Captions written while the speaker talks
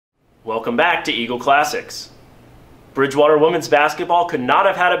Welcome back to Eagle Classics. Bridgewater women's basketball could not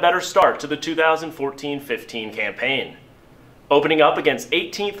have had a better start to the 2014-15 campaign. Opening up against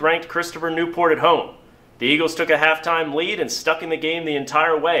 18th ranked Christopher Newport at home, the Eagles took a halftime lead and stuck in the game the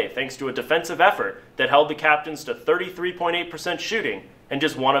entire way thanks to a defensive effort that held the captains to 33.8% shooting and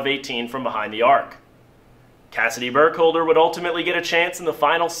just 1 of 18 from behind the arc. Cassidy Burkholder would ultimately get a chance in the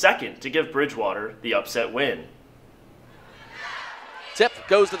final second to give Bridgewater the upset win. Tip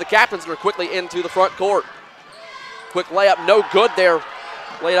goes to the captains and are quickly into the front court. Quick layup, no good there.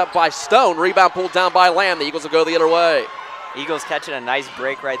 Laid up by Stone. Rebound pulled down by Lamb. The Eagles will go the other way. Eagles catching a nice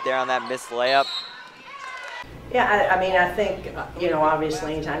break right there on that missed layup. Yeah, I think,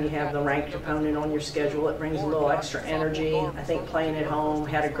 obviously anytime you have the ranked opponent on your schedule, it brings a little extra energy. I think playing at home,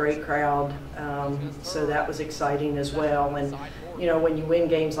 had a great crowd, so that was exciting as well. And, when you win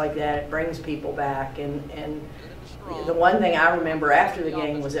games like that, it brings people back. And the one thing I remember after the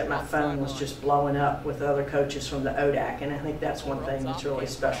game was that my phone was just blowing up with other coaches from the ODAC, and I think that's one thing that's really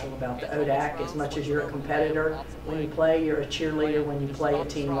special about the ODAC. As much as you're a competitor, when you play, you're a cheerleader. When you play a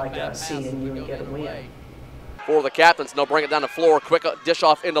team like a CNU and get a win. For the captains, they'll bring it down the floor. Quick dish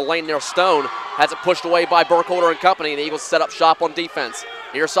off into lane near Stone. Has it pushed away by Burkholder and company. The Eagles set up shop on defense.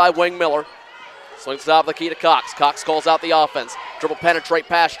 Near side wing Miller. Swings top of the key to Cox. Cox calls out the offense. Dribble penetrate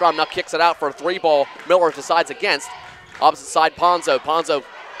past Strom. Now kicks it out for a 3-ball. Miller decides against. Opposite side Ponzo. Ponzo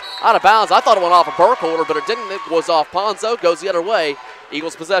out of bounds. I thought it went off of Burkholder, but it didn't. It was off Ponzo. Goes the other way.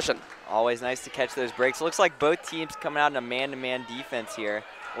 Eagles possession. Always nice to catch those breaks. It looks like both teams coming out in a man-to-man defense here.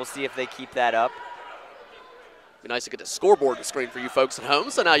 We'll see if they keep that up. Be nice to get the scoreboard to screen for you folks at home,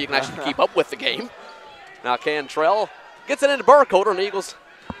 so now you can actually keep up with the game. Now Cantrell gets it into Burkholder, and the Eagles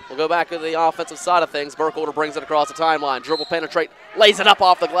will go back to the offensive side of things. Burkholder brings it across the timeline. Dribble penetrate, lays it up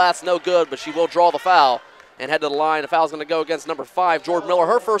off the glass, no good, but she will draw the foul and head to the line. The foul's going to go against number 5, Jordan Miller.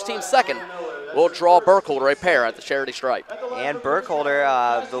 Her first team second will draw Burkholder a pair at the charity stripe. And Burkholder,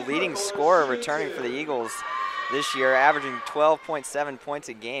 the leading scorer returning for the Eagles this year, averaging 12.7 points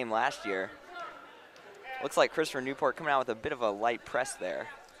a game last year. Looks like Christopher Newport coming out with a bit of a light press there.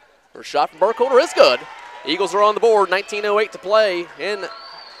 Her shot from Burkholder is good. Eagles are on the board, 19:08 to play in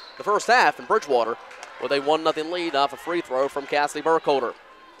the first half in Bridgewater with a 1-0 lead off a free throw from Cassidy Burkholder.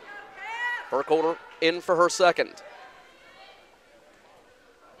 Burkholder in for her second.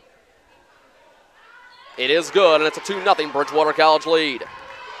 It is good, and it's a 2-0 Bridgewater College lead.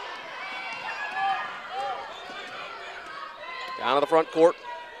 Down to the front court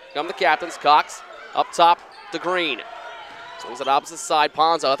come the captains. Cox up top to Green. Swings it opposite side.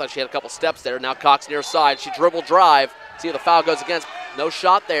 Ponzo, I thought she had a couple steps there. Now Cox near side. She dribble drive. See if the foul goes against. No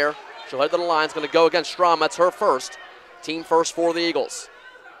shot there. She'll head to the line. It's going to go against Strom. That's her first. Team first for the Eagles.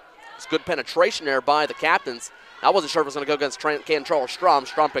 It's good penetration there by the captains. I wasn't sure if it was going to go against Cantrell or Strom.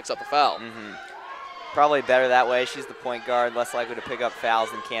 Strom picks up the foul. Probably better that way. She's the point guard, less likely to pick up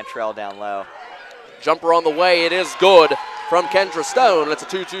fouls than Cantrell down low. Jumper on the way. It is good from Kendra Stone. It's a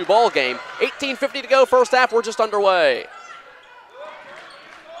 2-2 ball game. 18:50 to go first half. We're just underway.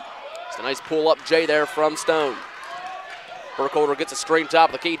 It's a nice pull-up J there from Stone. Burkholder gets a screen top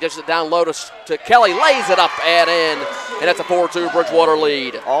of the key, dishes it down low to Kelly, lays it up and in, and it's a 4-2 Bridgewater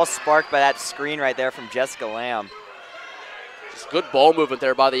lead. All sparked by that screen right there from Jessica Lamb. Just good ball movement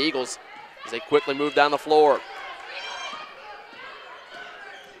there by the Eagles as they quickly move down the floor.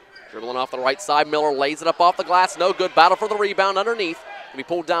 Dribbling off the right side, Miller lays it up off the glass, no good. Battle for the rebound underneath. Can be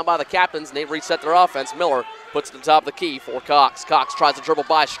pulled down by the captains, and they reset their offense. Miller puts it to the top of the key for Cox. Cox tries to dribble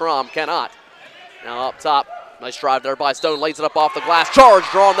by Strom, cannot. Now up top, nice drive there by Stone, lays it up off the glass. Charge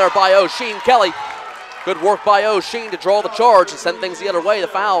drawn there by O'Sheen. Kelly, good work by O'Sheen to draw the charge and send things the other way. The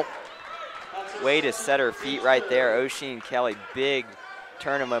foul. Way to set her feet right there. O'Sheen Kelly, big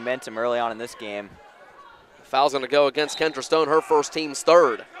turn of momentum early on in this game. The foul's going to go against Kendra Stone, her first team's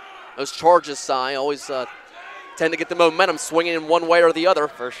third. Those charges, Si, always tend to get the momentum swinging in one way or the other.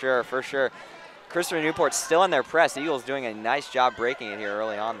 For sure, for sure. Christopher Newport's still in their press. Eagles doing a nice job breaking it here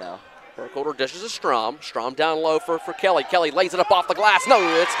early on, though. Burkholder dishes to Strom. Strom down low for Kelly. Kelly lays it up off the glass. No,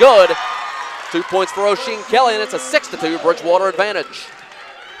 it's good. 2 points for O'Sheen Kelly, and it's a 6-2 Bridgewater advantage.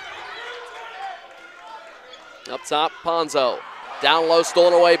 Up top, Ponzo. Down low,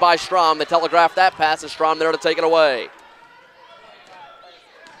 stolen away by Strom. They telegraphed that pass, and Strom there to take it away.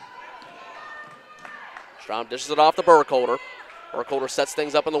 Strom dishes it off to Burkholder. Burkholder sets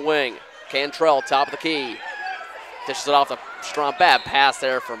things up in the wing. Cantrell, top of the key. Dishes it off to Strom. Bad pass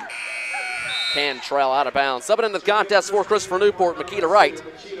there from Cantrell out of bounds. Subbing in the contest for Christopher Newport, Makita Wright.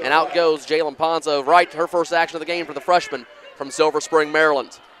 And out goes Jalen Ponzo. Wright, her first action of the game for the freshman from Silver Spring,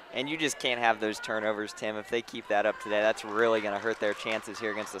 Maryland. And you just can't have those turnovers, Tim. If they keep that up today, that's really going to hurt their chances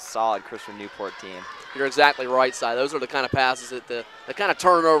here against a solid Christopher Newport team. You're exactly right, Si. Those are the kind of passes, that the kind of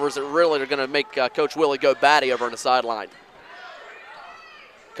turnovers that really are going to make Coach Willie go batty over on the sideline.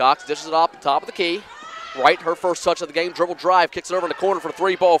 Cox dishes it off the top of the key. Right, her first touch of the game, dribble drive, kicks it over in the corner for a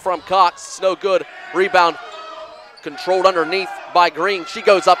 3-ball from Cox. It's no good. Rebound controlled underneath by Green. She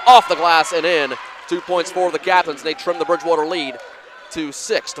goes up off the glass and in. 2 points for the Captains, and they trim the Bridgewater lead to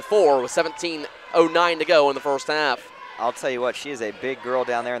 6-4 with 17:09 to go in the first half. I'll tell you what, she is a big girl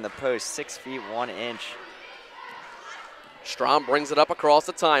down there in the post, 6 feet 1 inch. Strom brings it up across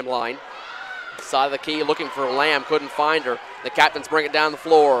the timeline. Side of the key looking for Lamb, couldn't find her. The Captains bring it down the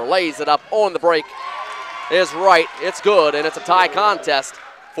floor, lays it up on the break. Is right, it's good, and it's a tie contest.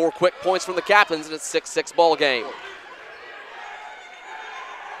 4 quick points from the Captains, and it's a 6-6 ball game.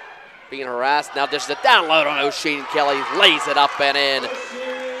 Being harassed, now dishes it down low on O'Sheen Kelly, lays it up and in.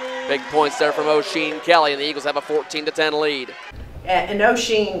 Big points there from O'Sheen Kelly, and the Eagles have a 14-10 lead. And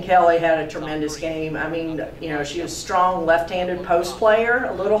O'Sheen Kelly had a tremendous game. I mean, you know, she was a strong left-handed post player,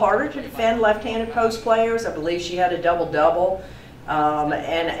 a little harder to defend left-handed post players. I believe she had a double-double.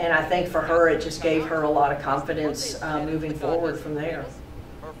 And I think for her, it just gave her a lot of confidence moving forward from there.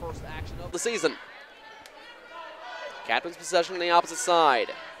 Her first action of the season. Captain's possession on the opposite side.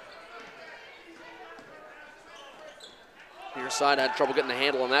 Near side had trouble getting a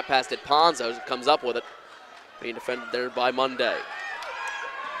handle on that pass. Did Ponzo, comes up with it. Being defended there by Monday.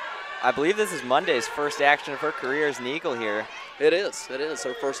 I believe this is Monday's first action of her career as an Eagle here. It is.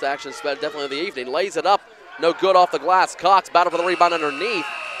 Her first action, definitely of the evening. Lays it up. No good off the glass. Cox battle for the rebound underneath.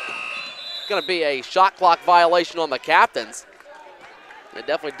 Going to be a shot clock violation on the Captains. It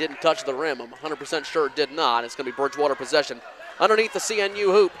definitely didn't touch the rim. I'm 100% sure it did not. It's going to be Bridgewater possession underneath the CNU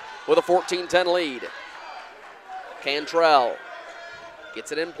hoop with a 14-10 lead. Cantrell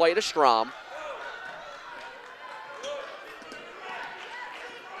gets it in play to Strom.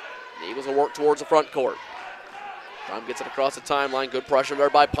 The Eagles will work towards the front court. Strom gets it across the timeline. Good pressure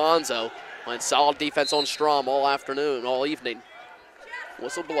there by Ponzo. Playing solid defense on Strom all afternoon, all evening.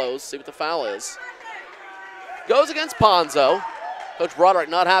 Whistle blows, see what the foul is. Goes against Ponzo. Coach Broderick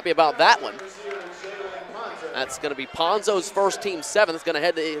not happy about that one. That's going to be Ponzo's first, team 7. It's going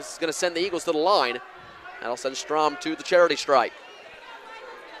to send the Eagles to the line. That'll send Strom to the charity stripe.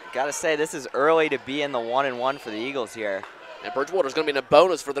 Got to say, this is early to be in the 1-1 for the Eagles here. And Bridgewater's going to be in a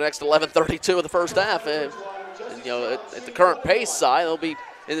bonus for the next 11:32 of the first half. And you know, at the current pace side, they'll be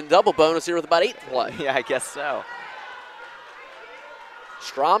in the double bonus here with about 8 to play. Yeah, I guess so.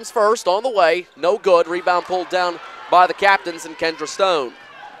 Strom's first on the way. No good. Rebound pulled down by the Captains and Kendra Stone.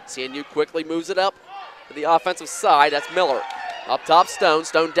 CNU quickly moves it up to the offensive side. That's Miller. Up top, Stone.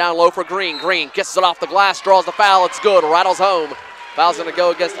 Stone down low for Green. Green kisses it off the glass, draws the foul. It's good. Rattles home. Foul's going to go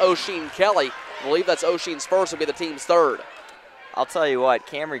against O'Sheen Kelly. I believe that's O'Sheen's first. Will be the team's third. I'll tell you what,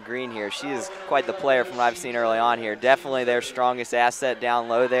 Camry Green here, she is quite the player from what I've seen early on here. Definitely their strongest asset down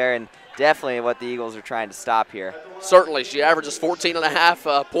low there, and definitely what the Eagles are trying to stop here. Certainly. She averages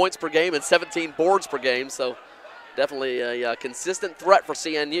 14.5 points per game and 17 boards per game, so definitely a consistent threat for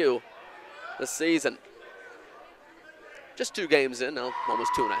CNU this season. Just 2 games in, now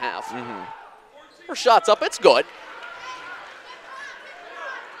almost 2.5. Her shot's up, it's good.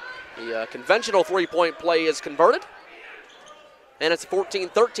 The conventional 3-point play is converted. And it's a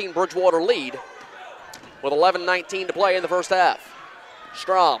 14-13 Bridgewater lead with 11:19 to play in the first half.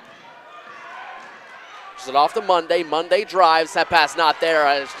 Strom. She's it off to Monday. Monday drives. That pass not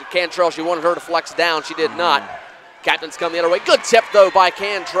there. Cantrell, she wanted her to flex down. She did not. Captains come the other way. Good tip, though, by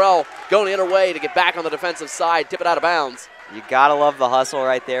Cantrell. Going the other way to get back on the defensive side. Tip it out of bounds. You got to love the hustle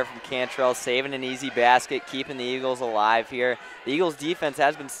right there from Cantrell, saving an easy basket, keeping the Eagles alive here. The Eagles' defense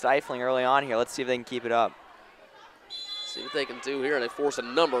has been stifling early on here. Let's see if they can keep it up. See what they can do here. They force a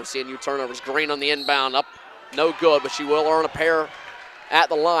number of CNU turnovers. Green on the inbound, up, no good, but she will earn a pair at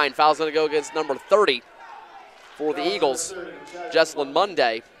the line. Foul's going to go against number 30 for the Eagles, Jesselyn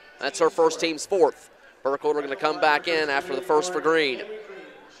Monday. That's her first, team's 4th. Burkholder going to come back in after the first for Green.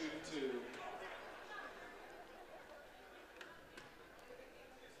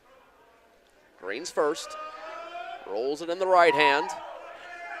 Green's first. Rolls it in the right hand.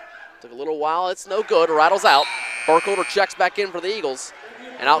 Took a little while. It's no good. Rattles out. Burkholder checks back in for the Eagles.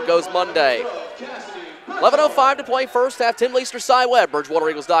 And out goes Monday. 11:05 to play first half. Tim Leister, Cy Webb,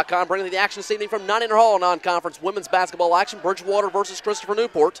 BridgewaterEagles.com, bringing the action this evening from Niner Hall, non-conference women's basketball action. Bridgewater versus Christopher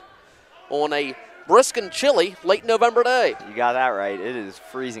Newport on a brisk and chilly late November day. You got that right. It is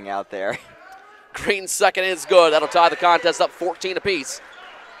freezing out there. Green's second is good. That'll tie the contest up 14 apiece.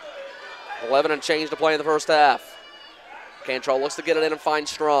 11 and change to play in the first half. Cantrell looks to get it in and find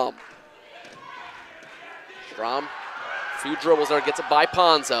Strom. Strom, a few dribbles there, gets it by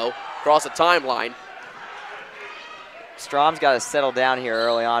Ponzo across the timeline. Strom's got to settle down here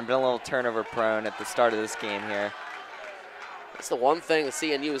early on. Been a little turnover prone at the start of this game here. That's the one thing the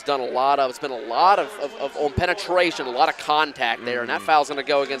CNU has done a lot of. It's been a lot of on penetration, a lot of contact there, and that foul's going to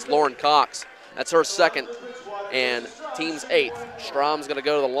go against Lauren Cox. That's her second and team's 8th. Strom's going to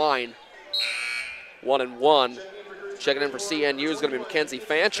go to the line. 1-1. Checking in for CNU is going to be Mackenzie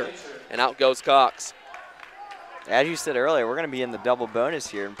Fancher, and out goes Cox. As you said earlier, we're going to be in the double bonus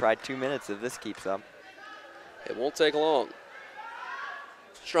here in probably 2 minutes if this keeps up. It won't take long.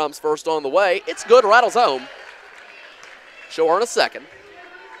 Strom's first on the way. It's good, rattles home. Show her in a second.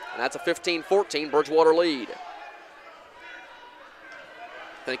 And that's a 15-14 Bridgewater lead.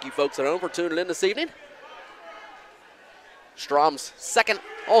 Thank you folks at home for tuning in this evening. Strom's second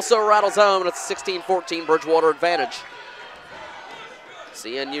also rattles home, and it's a 16-14 Bridgewater advantage.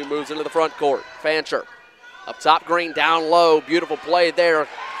 CNU moves into the front court. Fancher up top, Green down low. Beautiful play there.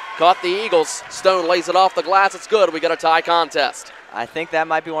 Caught the Eagles. Stone lays it off the glass. It's good. We got a tie contest. I think that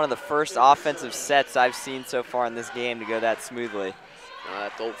might be one of the first offensive sets I've seen so far in this game to go that smoothly.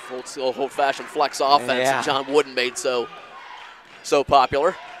 That old-fashioned flex offense that John Wooden made so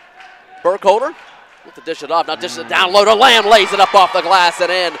popular. Burkholder with the dish it off. Now dishes it down low to Lamb. Lays it up off the glass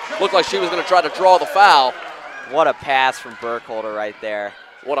and in. Looked like she was going to try to draw the foul. What a pass from Burkholder right there.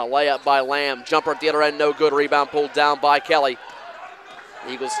 What a layup by Lamb. Jumper at the other end, no good. Rebound pulled down by Kelly.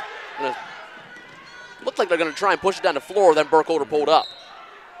 The Eagles looked like they're going to try and push it down the floor, then Burkholder pulled up.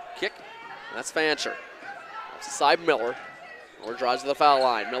 Kick, that's Fancher. Off the side, Miller. Miller drives to the foul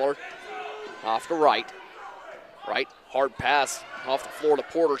line. Miller off to right. Right, hard pass off the floor to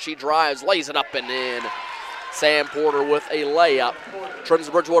Porter. She drives, lays it up and in. Sam Porter with a layup. Trims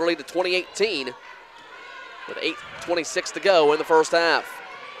the Bridgewater lead to 20-18 with 8:26 to go in the first half.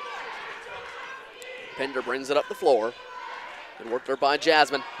 Pender brings it up the floor. Good work there by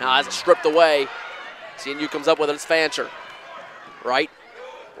Jasmine. Now has it stripped away. CNU comes up with it. It's Fancher. Right.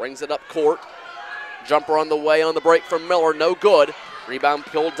 Brings it up court. Jumper on the way on the break from Miller. No good. Rebound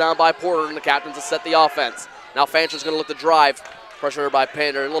pulled down by Porter, and the captains have set the offense. Now Fancher's going to look to drive. Pressure by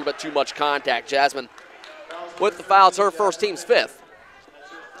Pender. A little bit too much contact. Jasmine with the foul. It's her first, team's 5th.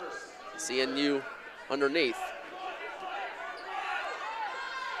 CNU underneath.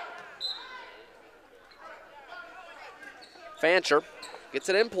 Fancher gets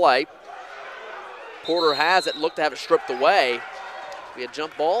it in play. Porter has it, looked to have it stripped away. Be a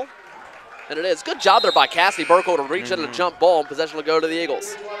jump ball, and it is. Good job there by Cassidy Burkholder to reach into the jump ball, and possession will go to the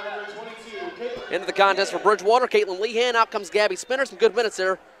Eagles. Into the contest for Bridgewater, Caitlin Lehan. Out comes Gabby Spinner. Some good minutes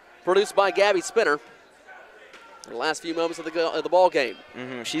there, produced by Gabby Spinner. In the last few moments of the ball game.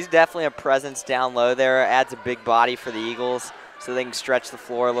 She's definitely a presence down low there. Adds a big body for the Eagles so they can stretch the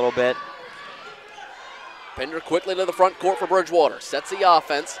floor a little bit. Pender quickly to the front court for Bridgewater. Sets the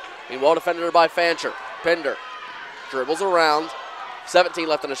offense. Being well defended by Fancher. Pender dribbles around. 17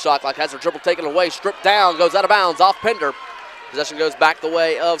 left in the shot clock. Has her dribble taken away. Stripped down. Goes out of bounds off Pender. Possession goes back the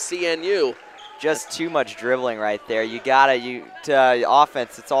way of CNU. Just too much dribbling right there. To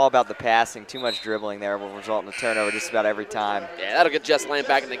offense, it's all about the passing. Too much dribbling there will result in a turnover just about every time. Yeah, that'll get Jess Lamb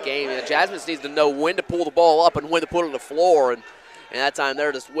back in the game. Jasmine needs to know when to pull the ball up and when to put it on the floor. And that time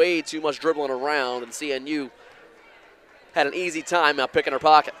there, just way too much dribbling around, and CNU had an easy time now picking her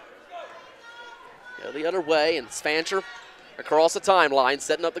pocket. Go the other way, and it's Fancher across the timeline,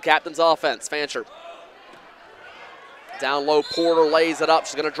 setting up the captain's offense. Fancher down low, Porter lays it up.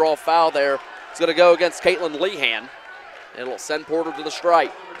 She's going to draw a foul there. It's going to go against Caitlin Lehan, and it'll send Porter to the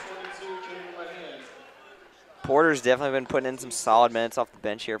stripe. Porter's definitely been putting in some solid minutes off the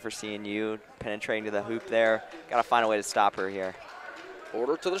bench here for CNU, penetrating to the hoop there. Got to find a way to stop her here.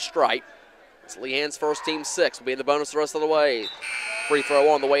 Porter to the stripe. It's Lehan's first, team 6. Will be in the bonus the rest of the way. Free throw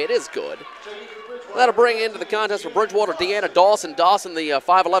on the way. It is good. That'll bring into the contest for Bridgewater Deanna Dawson. Dawson, the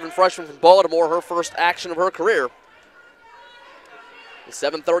 5'11 freshman from Baltimore, her first action of her career. With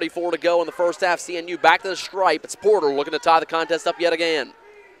 7:34 to go in the first half. CNU back to the stripe. It's Porter looking to tie the contest up yet again.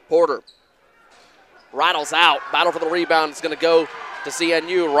 Porter rattles out. Battle for the rebound. It's going to go to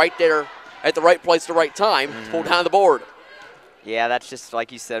CNU right there at the right place at the right time. Pulled down the board. Yeah, that's just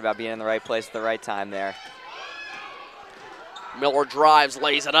like you said about being in the right place at the right time there. Miller drives,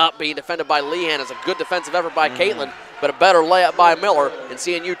 lays it up, being defended by Lehan. It's a good defensive effort by Caitlin, but a better layup by Miller, and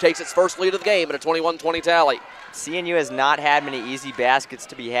CNU takes its first lead of the game at a 21-20 tally. CNU has not had many easy baskets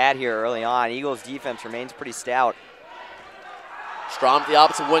to be had here early on. Eagles' defense remains pretty stout. Strom the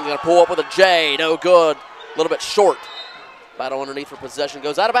opposite wing, going to pull up with a J. No good. A little bit short. Battle underneath for possession.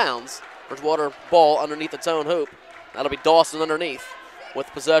 Goes out of bounds. Bridgewater ball underneath its own hoop. That'll be Dawson underneath with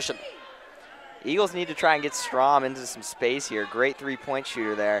possession. Eagles need to try and get Strom into some space here. Great three-point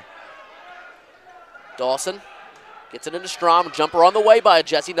shooter there. Dawson gets it into Strom. Jumper on the way by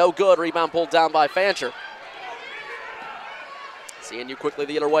Jesse. No good. Rebound pulled down by Fancher. CNU quickly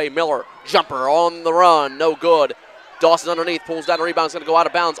the other way. Miller. Jumper on the run. No good. Dawson underneath. Pulls down the rebound. It's going to go out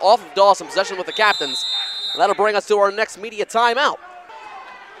of bounds. Off of Dawson. Possession with the Captains. And that'll bring us to our next media timeout.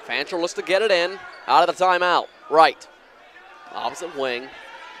 Fancher looks to get it in. Out of the timeout. Right. Opposite wing.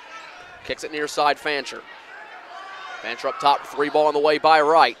 Kicks it near side Fancher. Fancher up top. Three ball on the way by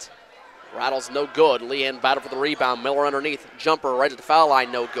Wright. Rattles no good. Lehan battled for the rebound. Miller underneath. Jumper right at the foul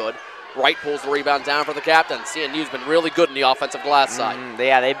line. No good. Wright pulls the rebound down for the captain. CNU's been really good in the offensive glass side.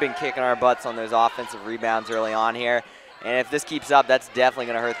 Yeah, they've been kicking our butts on those offensive rebounds early on here. And if this keeps up, that's definitely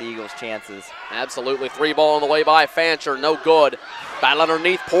going to hurt the Eagles' chances. Absolutely. Three ball on the way by Fancher. No good. Battle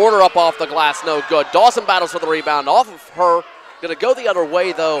underneath. Porter up off the glass. No good. Dawson battles for the rebound. Off of her. Going to go the other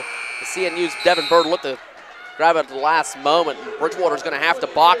way, though. The CNU's Devin Bird looked to grab it at the last moment. Bridgewater's going to have to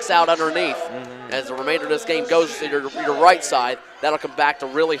box out underneath as the remainder of this game goes to your right side. That'll come back to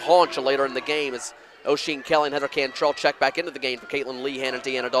really haunt you later in the game as O'Sheen Kelly and Heather Cantrell check back into the game for Caitlin Lehan and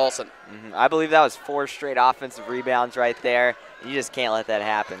Deanna Dawson. I believe that was 4 straight offensive rebounds right there. You just can't let that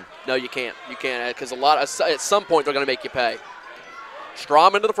happen. No, you can't. You can't, because at some point they're going to make you pay.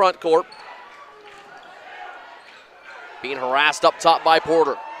 Strom into the front court. Being harassed up top by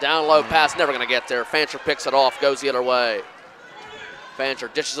Porter. Down low pass, never going to get there. Fancher picks it off, goes the other way. Fancher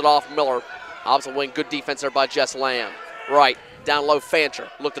dishes it off Miller. Opposite wing, good defense there by Jess Lamb. Right, down low Fancher.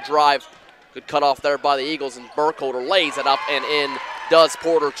 Look to drive. Good cut off there by the Eagles, and Burkholder lays it up and in. Does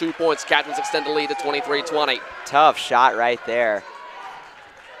Porter. 2 points. Captains extend the lead to 23-20. Tough shot right there.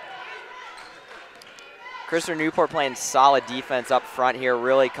 Christopher Newport playing solid defense up front here,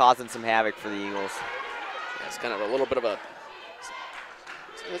 really causing some havoc for the Eagles. It's kind of a little bit of a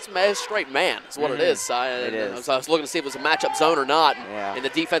straight man. That's what it is. It is. I was looking to see if it was a matchup zone or not. Yeah. And the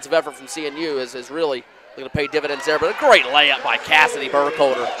defensive effort from CNU is really going to pay dividends there. But a great layup by Cassidy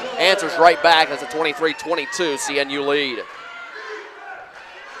Burkholder. Answers right back as a 23-22 CNU lead.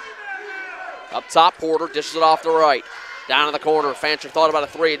 Up top, Porter dishes it off the right. Down in the corner, Fancher thought about a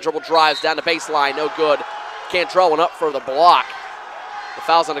three. Dribble drives down the baseline. No good. Cantrell went up for the block. The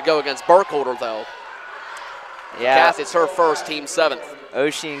foul's going to go against Burkholder, though. Yeah. Cassidy's her first, team 7th.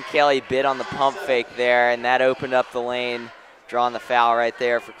 O'Sheen Kelly bid on the pump fake there, and that opened up the lane, drawing the foul right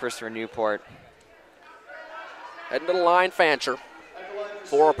there for Christopher Newport. Heading to the line, Fancher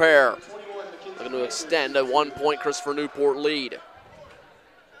for a pair. Looking to extend a 1-point Christopher Newport lead.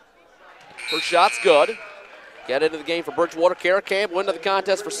 First shot's good. Get into the game for Bridgewater. Kara Campbell into the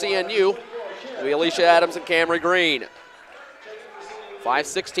contest for CNU. It'll be Alicia Adams and Camry Green.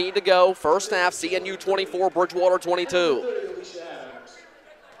 5:16 to go. First half, CNU 24, Bridgewater 22.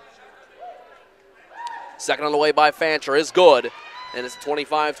 Second on the way by Fancher is good. And it's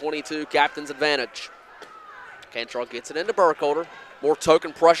 25-22, captain's advantage. Cantrell gets it into Burkholder. More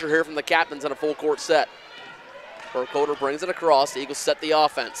token pressure here from the captains in a full court set. Burkholder brings it across. The Eagles set the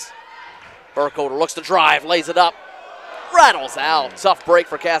offense. Burkholder looks to drive, lays it up. Rattles out. Tough break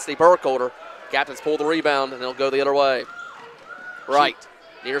for Cassidy Burkholder. Captains pull the rebound, and they'll go the other way. Right,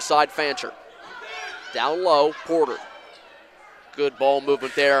 near side Fancher. Down low, Porter. Good ball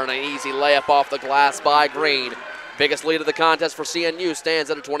movement there and an easy layup off the glass by Green. Biggest lead of the contest for CNU stands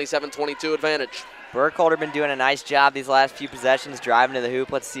at a 27-22 advantage. Burkholder been doing a nice job these last few possessions, driving to the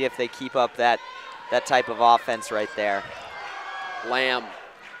hoop. Let's see if they keep up that type of offense right there. Lamb,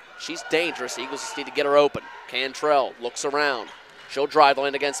 she's dangerous. Eagles just need to get her open. Cantrell looks around. She'll drive the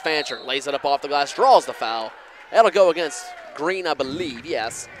lane against Fancher. Lays it up off the glass, draws the foul. That'll go against Green, I believe,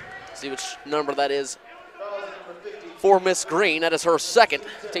 yes. See which number that is for Miss Green. That is her second.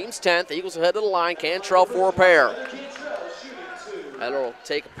 Team's 10th. Eagles will head to the line. Cantrell for a pair. That'll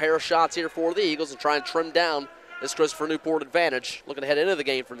take a pair of shots here for the Eagles and try and trim down this Christopher Newport advantage. Looking to head into the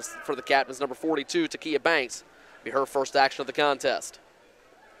game for the captains, number 42, Takia Banks. Be her first action of the contest.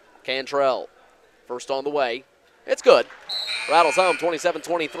 Cantrell, first on the way. It's good. Rattles home,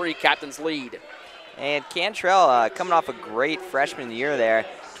 27-23, captain's lead. And Cantrell coming off a great freshman year there.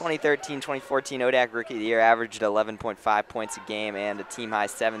 2013-2014 ODAC Rookie of the Year, averaged 11.5 points a game and a team-high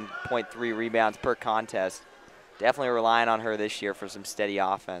 7.3 rebounds per contest. Definitely relying on her this year for some steady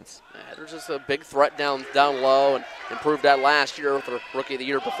offense. Yeah, there's just a big threat down low and improved that last year with her Rookie of the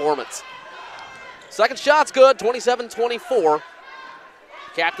Year performance. Second shot's good, 27-24.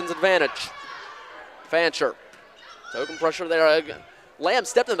 Captain's advantage. Fancher. Token pressure there. Lamb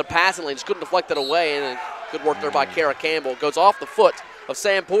stepped in the passing lane, just couldn't deflect it away, and good work there by Kara Campbell. Goes off the foot of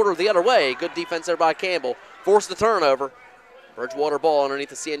Sam Porter the other way. Good defense there by Campbell. forced the turnover. Bridgewater ball underneath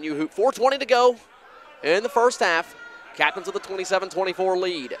the CNU hoop. 4:20 to go in the first half. Captains with a 27-24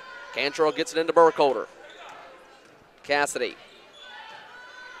 lead. Cantrell gets it into Burkholder. Cassidy.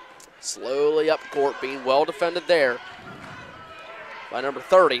 Slowly up court, being well defended there by number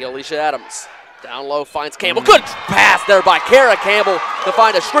 30, Alicia Adams. Down low, finds Campbell. Good pass there by Kara Campbell to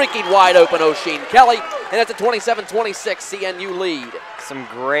find a streaking wide open O'Sheen Kelly. And that's a 27-26 CNU lead. Some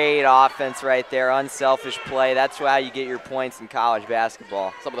great offense right there, unselfish play. That's how you get your points in college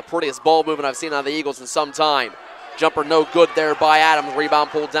basketball. Some of the prettiest ball movement I've seen on the Eagles in some time. Jumper no good there by Adams. Rebound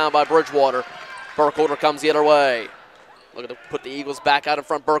pulled down by Bridgewater. Burkholder comes the other way. Looking to put the Eagles back out in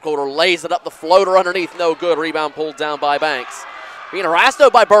front. Burkholder lays it up. The floater underneath. No good. Rebound pulled down by Banks. Being harassed though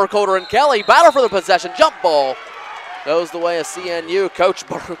by Burkholder and Kelly. Battle for the possession. Jump ball goes the way of CNU.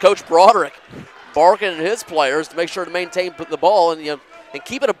 Coach Broderick barking at his players to make sure to maintain the ball and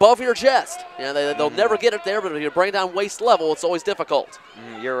keep it above your chest. They'll never get it there, but if you bring it down waist level, it's always difficult.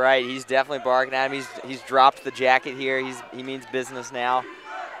 You're right. He's definitely barking at him. He's dropped the jacket here. He means business now.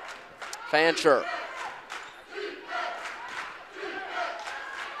 Fancher.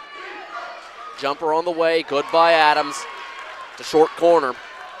 Jumper on the way. Good by Adams. The short corner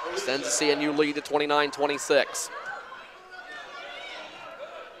extends the CNU lead to 29-26.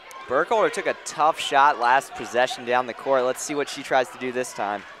 Burkholder took a tough shot last possession down the court. Let's see what she tries to do this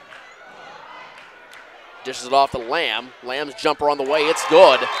time. Dishes it off to Lamb. Lamb's jumper on the way. It's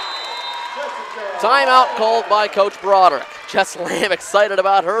good. Timeout called by Coach Broderick. Jess Lamb excited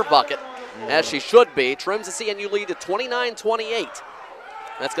about her bucket, as she should be. Trims the CNU lead to 29-28.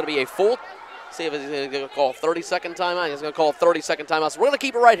 That's going to be a full. See if he's going to call 30-second timeout. He's going to call 30-second timeout. So we're going to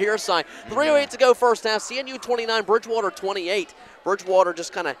keep it right here, Si. 3:08 to go first half. CNU 29, Bridgewater 28. Bridgewater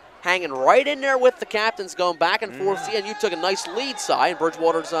just kind of hanging right in there with the captains, going back and forth. CNU took a nice lead, Si, and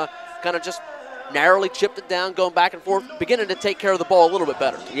Bridgewater's kind of just narrowly chipped it down, going back and forth, beginning to take care of the ball a little bit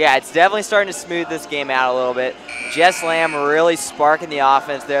better. Yeah, it's definitely starting to smooth this game out a little bit. Jess Lamb really sparking the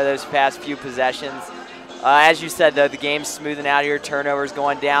offense there those past few possessions. As you said, though, the game's smoothing out here. Turnovers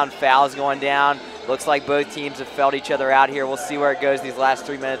going down, fouls going down. Looks like both teams have felt each other out here. We'll see where it goes these last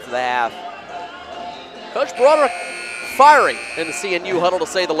 3 minutes of the half. Coach Broderick firing in the CNU huddle, to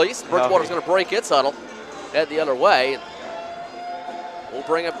say the least. Bridgewater's going to break its huddle, head the other way. We'll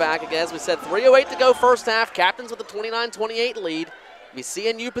bring it back again. As we said, 3:08 to go first half. Captains with a 29-28 lead. Be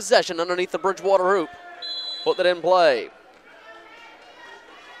CNU possession underneath the Bridgewater hoop. Put that in play.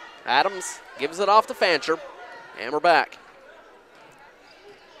 Adams gives it off to Fancher. And we're back.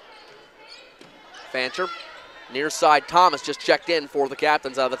 Fancher, near side. Thomas just checked in for the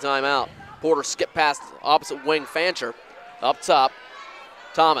captains out of the timeout. Porter skipped past opposite wing Fancher. Up top,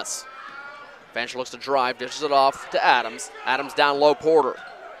 Thomas. Fancher looks to drive, dishes it off to Adams. Adams down low, Porter.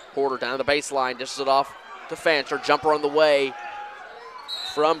 Porter down to the baseline, dishes it off to Fancher. Jumper on the way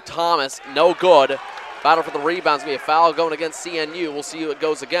from Thomas. No good. Battle for the rebounds. Going to be a foul going against CNU. We'll see who it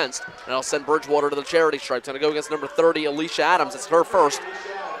goes against. And I'll send Bridgewater to the charity stripe. It's going to go against number 30, Alicia Adams. It's her first.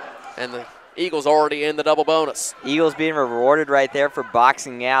 And the Eagles already in the double bonus. Eagles being rewarded right there for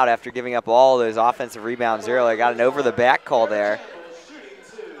boxing out after giving up all those offensive rebounds earlier. Got an over-the-back call there.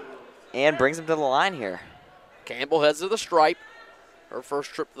 And brings him to the line here. Campbell heads to the stripe. Her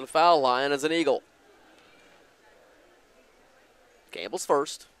first trip to the foul line as an Eagle. Campbell's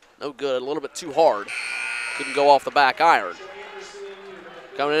first. No good, a little bit too hard. Couldn't go off the back iron.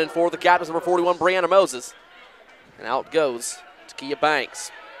 Coming in for the captains, number 41, Brianna Moses. And out goes Takia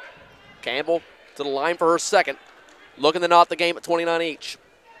Banks. Campbell to the line for her second. Looking to knot the game at 29 each.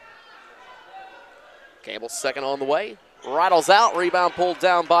 Campbell's second on the way. Rattles out, rebound pulled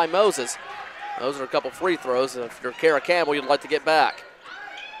down by Moses. Those are a couple free throws. If you're Kara Campbell, you'd like to get back.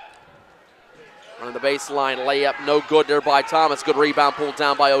 On the baseline, layup, no good there by Thomas. Good rebound pulled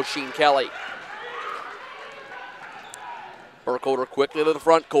down by O'Sheen Kelly. Burkholder quickly to the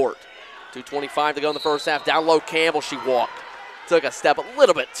front court. 2:25 to go in the first half. Down low, Campbell, she walked. Took a step a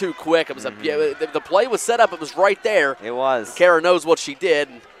little bit too quick. It was the play was set up. It was right there. It was. Kara knows what she did.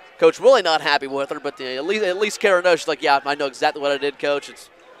 And Coach Willie not happy with her, but at least Kara knows. She's like, yeah, I know exactly what I did, Coach.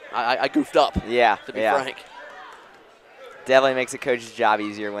 I goofed up. Yeah. To be frank. Definitely makes a coach's job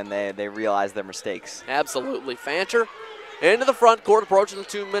easier when they realize their mistakes. Absolutely. Fancher into the front court, approaching the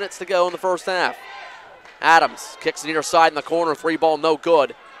 2 minutes to go in the first half. Adams kicks it near side in the corner. Three ball, no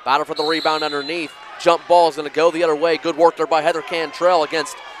good. Battle for the rebound underneath. Jump ball is going to go the other way. Good work there by Heather Cantrell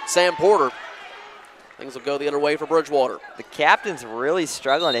against Sam Porter. Things will go the other way for Bridgewater. The captain's really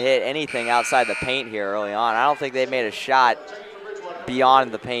struggling to hit anything outside the paint here early on. I don't think they've made a shot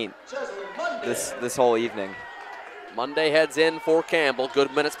beyond the paint this whole evening. Monday heads in for Campbell.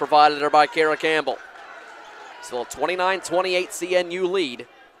 Good minutes provided there by Kara Campbell. Still a 29-28 CNU lead.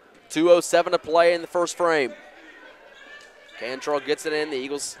 2:07 to play in the first frame. Cantrell gets it in. The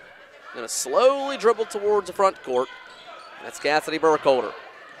Eagles going to slowly dribble towards the front court. That's Cassidy Burkholder.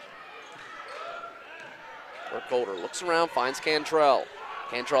 Burkholder looks around, finds Cantrell.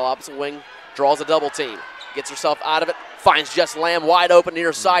 Cantrell opposite wing, draws a double team. Gets herself out of it, finds Jess Lamb wide open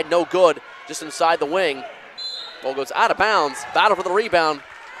near side, no good, just inside the wing. Ball goes out of bounds. Battle for the rebound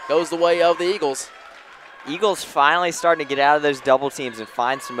goes the way of the Eagles. Eagles finally starting to get out of those double teams and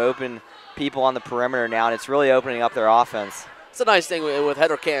find some open people on the perimeter now, and it's really opening up their offense. It's a nice thing with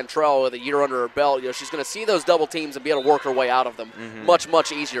Heather Cantrell with a year under her belt. You know, she's going to see those double teams and be able to work her way out of them. Much,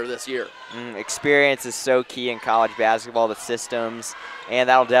 much easier this year. Experience is so key in college basketball, the systems, and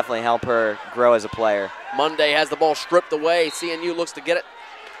that'll definitely help her grow as a player. Monday has the ball stripped away. CNU looks to get it.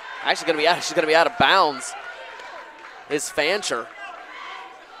 Actually, she's going to be out of bounds. Is Fancher.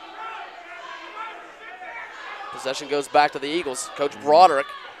 Possession goes back to the Eagles. Coach Broderick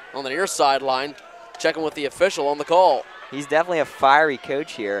on the near sideline, checking with the official on the call. He's definitely a fiery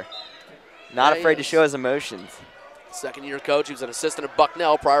coach here. Not afraid to show his emotions. Second-year coach. He was an assistant at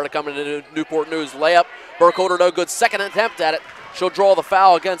Bucknell prior to coming to Newport News. Layup. Burkholder no good. Second attempt at it. She'll draw the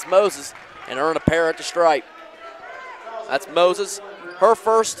foul against Moses and earn a pair at the stripe. That's Moses, her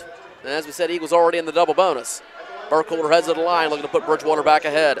first. And as we said, Eagles already in the double bonus. Burkholder heads to the line, looking to put Bridgewater back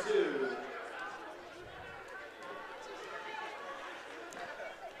ahead.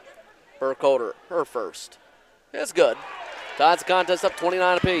 Burkholder, her first. It's good. Ties the contest up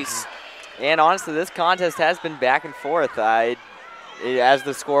 29 apiece. And honestly, this contest has been back and forth. As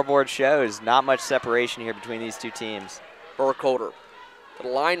the scoreboard shows, not much separation here between these two teams. Burkholder to the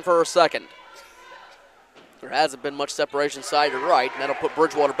line for her second. There hasn't been much separation side to right, and that'll put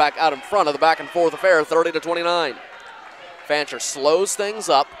Bridgewater back out in front of the back and forth affair, 30-29. Fancher slows things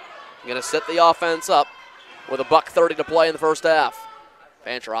up. Going to set the offense up with $1:30 to play in the first half.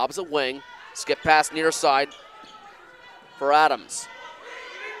 Fancher opposite wing, skip pass near side for Adams.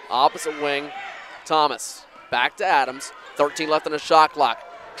 Opposite wing, Thomas. Back to Adams. 13 left in the shot clock.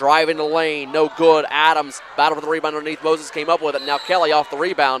 Driving the lane, no good. Adams battle for the rebound underneath. Moses came up with it. Now Kelly off the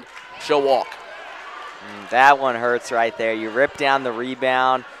rebound. She'll walk. That one hurts right there. You rip down the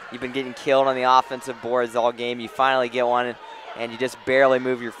rebound. You've been getting killed on the offensive boards all game. You finally get one, and you just barely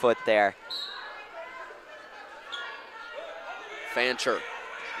move your foot there. Fancher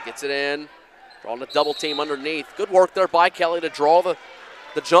gets it in. Drawing a double team underneath. Good work there by Kelly to draw the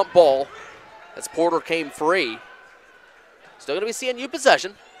jump ball as Porter came free. Still going to be CNU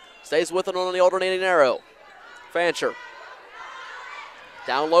possession. Stays with it on the alternating arrow. Fancher.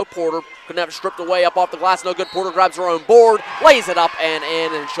 Down low, Porter. Couldn't have it stripped away, up off the glass. No good. Porter grabs her own board, lays it up and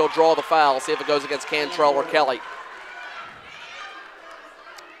in, and she'll draw the foul. See if it goes against Cantrell or Kelly.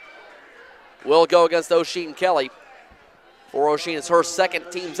 Will go against O'Sheen Kelly. For O'Sheen, it's her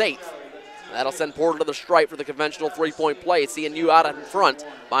second, team's 8th. That'll send Porter to the stripe for the conventional three-point play. CNU out in front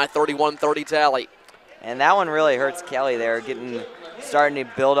by 31-30 tally. And that one really hurts Kelly there, starting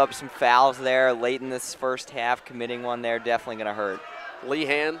to build up some fouls there late in this first half. Committing one there, definitely going to hurt.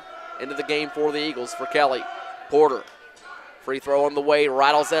 Lehan into the game for the Eagles for Kelly. Porter, free throw on the way,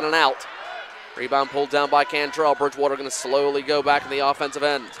 rattles in and out. Rebound pulled down by Cantrell. Bridgewater going to slowly go back in the offensive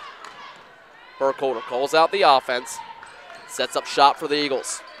end. Burkholder calls out the offense. Sets up shot for the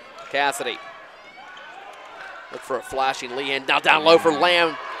Eagles. Cassidy. Look for a flashing Lehan. Now down low for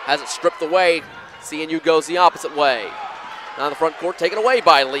Lamb. Has it stripped away. CNU goes the opposite way. Now in the front court, taken away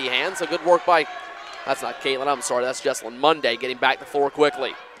by Lehan. So good work by, that's not Caitlin, I'm sorry, that's Jesselyn Monday getting back to floor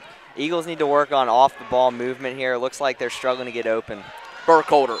quickly. Eagles need to work on off-the-ball movement here. It looks like they're struggling to get open.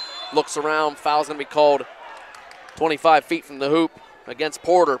 Burkholder looks around. Foul's going to be called 25 feet from the hoop against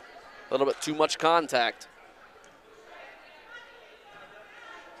Porter. A little bit too much contact.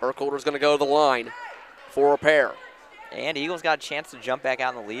 Burkholder's going to go to the line for a pair. And Eagles got a chance to jump back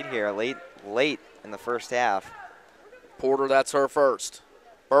out in the lead here late in the first half. Porter, that's her first.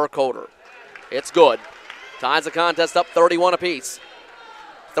 Burkholder, it's good. Ties the contest up 31 apiece.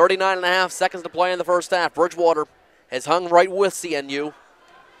 39.5 seconds to play in the first half. Bridgewater has hung right with CNU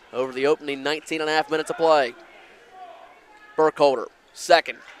over the opening 19.5 minutes of play. Burkholder,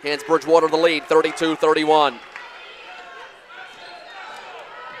 second, hands Bridgewater the lead, 32-31.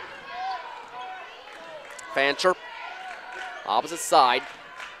 Fancher, opposite side.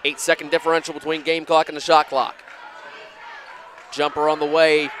 8-second differential between game clock and the shot clock. Jumper on the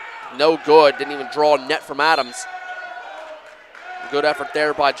way, no good. Didn't even draw a net from Adams. Good effort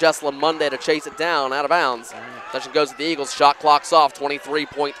there by Jesselyn Monday to chase it down out of bounds. Possession goes to the Eagles. Shot clock's off.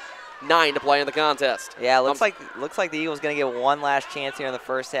 23.2 9 to play in the contest. Yeah, looks like the Eagles going to get one last chance here in the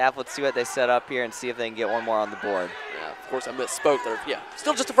first half. Let's see what they set up here and see if they can get one more on the board. Yeah, of course, I misspoke there. Yeah,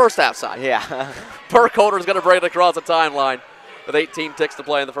 still just a first half side. Yeah. Burkholder is going to bring it across the timeline with 18 ticks to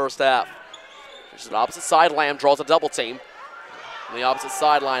play in the first half. There's an opposite side. Lamb draws a double team. On the opposite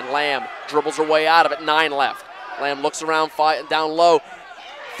sideline, Lamb dribbles her way out of it. 9 left. Lamb looks around, fighting down low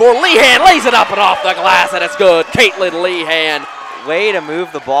for Lehan. Lays it up and off the glass, and it's good. Caitlin Lehan. Way to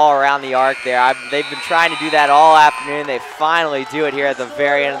move the ball around the arc there. They've been trying to do that all afternoon. They finally do it here at the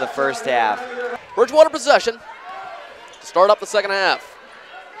very end of the first half. Bridgewater possession to start up the second half.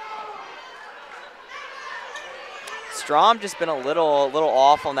 Strom just been a little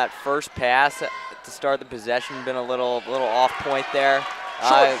off on that first pass to start the possession. Been a little off point there.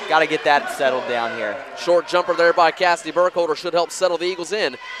 Got to get that settled down here. Short jumper there by Cassidy Burkholder should help settle the Eagles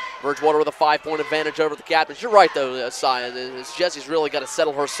in. Bridgewater with a 5-point advantage over the Captains. You're right, though, Sia. Jesse's really got to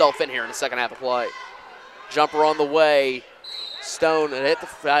settle herself in here in the second half of play. Jumper on the way. Stone, it hit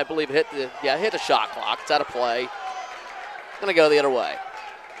the, I believe it hit the shot clock. It's out of play. Going to go the other way.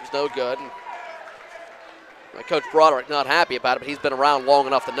 It's no good. Coach Broderick not happy about it, but he's been around long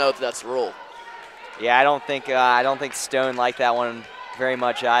enough to know that that's the rule. Yeah, I don't think Stone liked that one very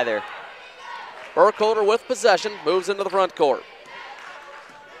much either. Burkholder with possession, moves into the front court.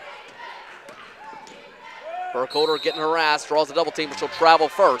 Burkholder getting harassed, draws a double team, but she'll travel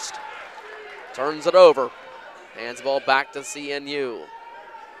first. Turns it over. Hands the ball back to CNU.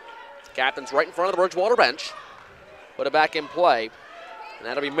 Captain's right in front of the Bridgewater bench. Put it back in play. And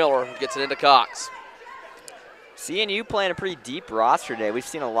that'll be Miller who gets it into Cox. CNU playing a pretty deep roster today. We've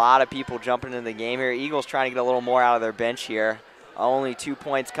seen a lot of people jumping into the game here. Eagles trying to get a little more out of their bench here. Only 2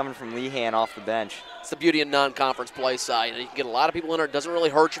 points coming from Lehan off the bench. It's the beauty of non-conference play side. You can get a lot of people in there. It doesn't really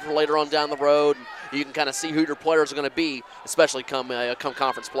hurt you for later on down the road. You can kind of see who your players are going to be, especially come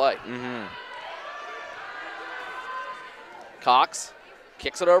conference play. Cox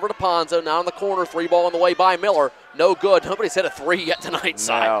kicks it over to Ponzo. Now in the corner, 3-ball on the way by Miller. No good. Nobody's hit a 3 yet tonight,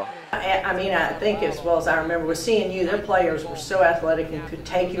 side. I mean, I think as well as I remember with CNU, their players were so athletic and could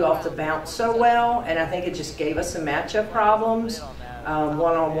take you off the bounce so well, and I think it just gave us some matchup problems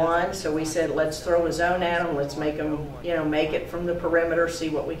one-on-one. So we said, let's throw a zone at them. Let's make them, make it from the perimeter, see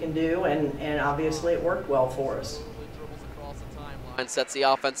what we can do, and obviously it worked well for us. And sets the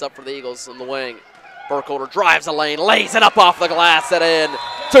offense up for the Eagles in the wing. Burkholder drives the lane, lays it up off the glass and in.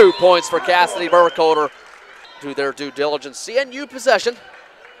 2 points for Cassidy Burkholder. Do their due diligence. CNU possession.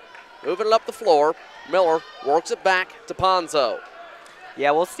 Moving it up the floor. Miller works it back to Ponzo.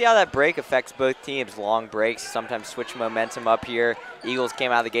 Yeah, we'll see how that break affects both teams. Long breaks sometimes switch momentum up here. Eagles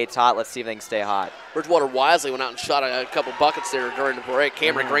came out of the gates hot. Let's see if they can stay hot. Bridgewater wisely went out and shot a couple buckets there during the break.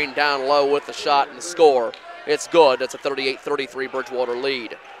 Cameron Green down low with the shot and the score. It's good. That's a 38-33 Bridgewater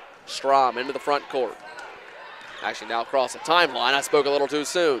lead. Strom into the front court. Actually now across the timeline. I spoke a little too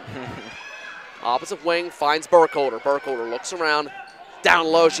soon. Opposite wing finds Burkholder. Burkholder looks around. Down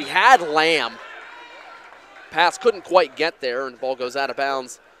low, she had Lamb. Pass couldn't quite get there, and the ball goes out of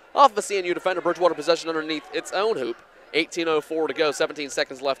bounds. Off of a CNU defender, Bridgewater possession underneath its own hoop. 18:04 to go, 17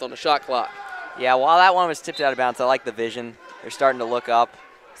 seconds left on the shot clock. Yeah, while that one was tipped out of bounds, I like the vision. They're starting to look up,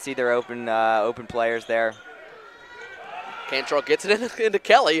 see their open players there. Cantrell gets it into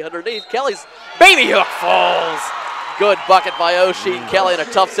Kelly underneath. Kelly's baby hook falls. Good bucket by O'Shea. Kelly in a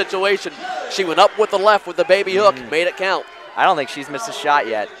tough situation. She went up with the left with the baby hook, made it count. I don't think she's missed a shot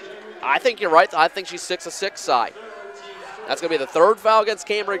yet. I think you're right. I think she's 6-6 side. That's going to be the third foul against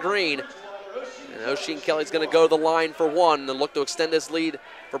Camry Green. And O'Shea Kelly's going to go to the line for 1 and look to extend this lead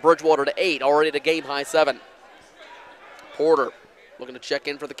for Bridgewater to 8, already at a game-high 7. Porter looking to check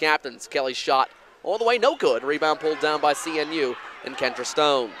in for the Captains. Kelly's shot all the way, no good. Rebound pulled down by CNU and Kendra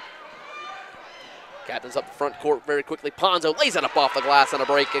Stone. Captains up the front court very quickly. Ponzo lays it up off the glass on a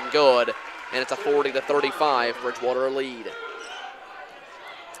break and good. And it's a 40-35 Bridgewater lead.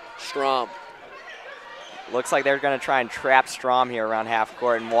 Strom. Looks like they're going to try and trap Strom here around half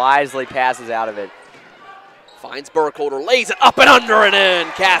court and wisely passes out of it. Finds Burkholder, lays it up and under and in.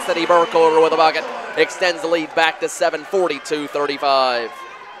 Cassidy Burkholder with a bucket. Extends the lead back to 7, 42-35.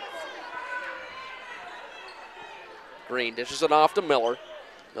 Green dishes it off to Miller.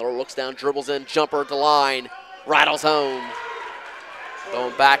 Miller looks down, dribbles in, jumper at the line, rattles home.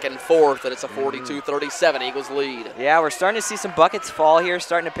 Going back and forth, and it's a 42-37 Eagles lead. Yeah, we're starting to see some buckets fall here,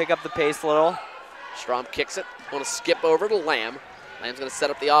 starting to pick up the pace a little. Strom kicks it, going to skip over to Lamb. Lamb's going to set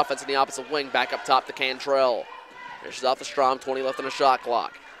up the offense in the opposite wing, back up top to Cantrell. Finishes off the Strom, 20 left on the shot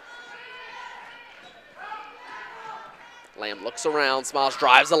clock. Lamb looks around, smiles,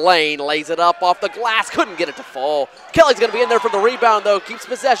 drives the lane, lays it up off the glass, couldn't get it to fall. Kelly's going to be in there for the rebound, though, keeps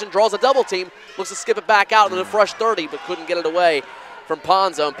possession, draws a double team, looks to skip it back out into the fresh 30, but couldn't get it away from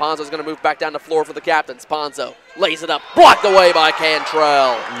Ponzo, and Ponzo's going to move back down the floor for the captains. Ponzo lays it up, blocked away by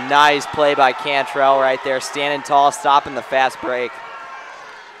Cantrell. Nice play by Cantrell right there, standing tall, stopping the fast break.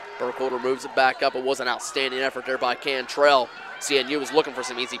 Burkholder moves it back up. It was an outstanding effort there by Cantrell. CNU was looking for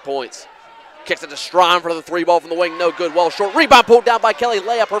some easy points. Kicks it to Strong for the 3 ball from the wing, no good, well short. Rebound pulled down by Kelly,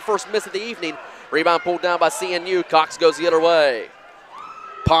 layup, her first miss of the evening. Rebound pulled down by CNU, Cox goes the other way.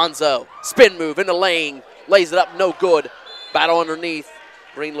 Ponzo, spin move in the lane, lays it up, no good. Battle underneath.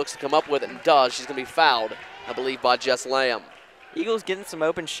 Green looks to come up with it and does. She's going to be fouled, I believe, by Jess Lamb. Eagles getting some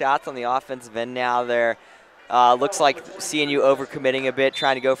open shots on the offensive end now. There looks like CNU overcommitting a bit,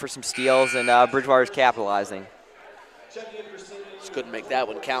 trying to go for some steals, and Bridgewater's capitalizing. Just couldn't make that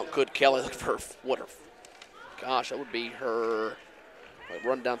one count. Could Kelly look for what her? Gosh, that would be her. I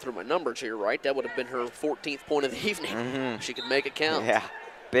run down through my numbers here, right? That would have been her 14th point of the evening. She could make it count. Yeah,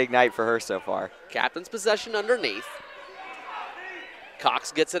 big night for her so far. Captain's possession underneath.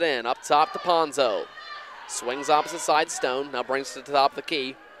 Cox gets it in, up top to Ponzo. Swings opposite side, Stone. Now brings it to the top of the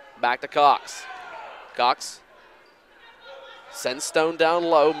key. Back to Cox. Cox sends Stone down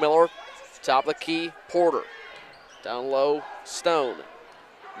low. Miller, top of the key, Porter. Down low, Stone.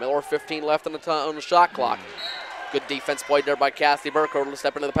 Miller, 15 left on the shot clock. Good defense played there by Kathy Burkholder to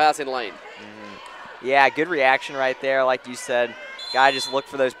step into the passing lane. Yeah, good reaction right there. Like you said, guy just look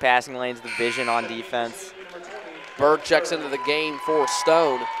for those passing lanes, the vision on defense. Bird checks into the game for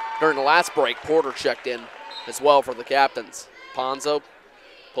Stone. During the last break, Porter checked in as well for the captains. Ponzo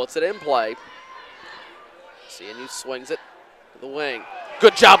puts it in play. CNU swings it to the wing.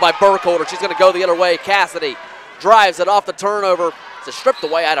 Good job by Burkholder. She's going to go the other way. Cassidy drives it off the turnover. It's stripped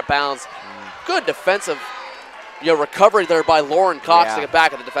away out of bounds. Good defensive recovery there by Lauren Cox to get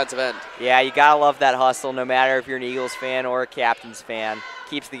back at the defensive end. Yeah, you got to love that hustle, no matter if you're an Eagles fan or a Captains fan.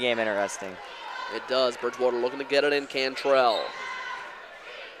 Keeps the game interesting. It does. Bridgewater looking to get it in. Cantrell.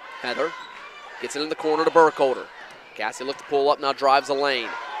 Heather gets it in the corner to Burkholder. Cassie looked to pull up, now drives the lane.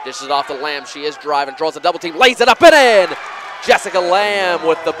 Dishes it off to Lamb. She is driving, draws a double team, lays it up and in. Jessica Lamb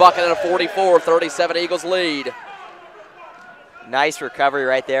with the bucket and a 44-37 Eagles lead. Nice recovery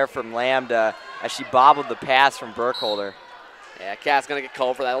right there from Lamb as she bobbled the pass from Burkholder. Yeah, Cass going to get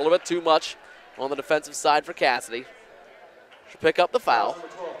called for that. A little bit too much on the defensive side for Cassidy. She'll pick up the foul.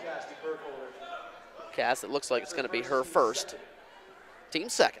 Cass, it looks like it's going to be her first. Team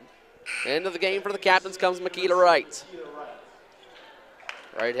second. End of the game for the captains comes Makita Wright.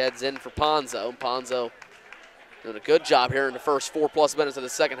 Wright heads in for Ponzo. Ponzo doing a good job here in the first 4+ minutes of the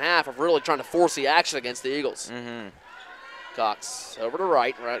second half of really trying to force the action against the Eagles. Cox over to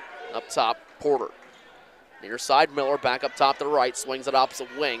Wright, right up top, Porter. Near side, Miller back up top to the right, swings it opposite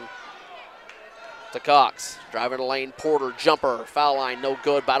wing to Cox. Driving the lane, Porter, jumper, foul line, no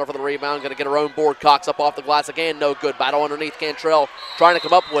good. Battle for the rebound, going to get her own board. Cox up off the glass again, no good. Battle underneath, Cantrell trying to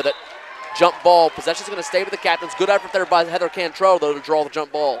come up with it. Jump ball, possession's going to stay with the captains. Good effort there by Heather Cantrell, though, to draw the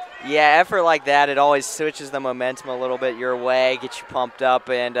jump ball. Yeah, effort like that, it always switches the momentum a little bit your way, gets you pumped up,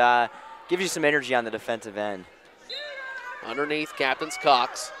 and gives you some energy on the defensive end. Underneath, captain's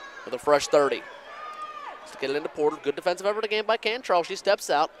Cox with a fresh 30. Just to get it into Porter. Good defensive effort again by Cantrell. She steps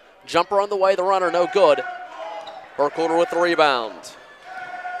out. Jumper on the way, the runner, no good. Burkholder with the rebound.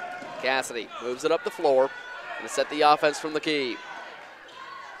 Cassidy moves it up the floor and set the offense from the key.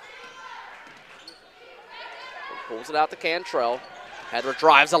 Pulls it out to Cantrell. Heather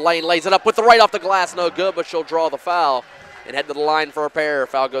drives the lane, lays it up with the right off the glass, no good, but she'll draw the foul and head to the line for a pair.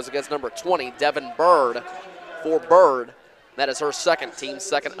 Foul goes against number 20, Devin Bird, for Bird. That is her second, team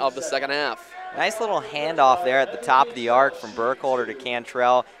second of the second half. Nice little handoff there at the top of the arc from Burkholder to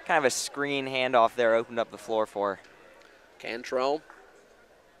Cantrell. Kind of a screen handoff there, opened up the floor for her. Cantrell,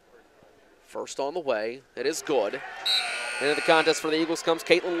 first on the way. It is good. Into the contest for the Eagles comes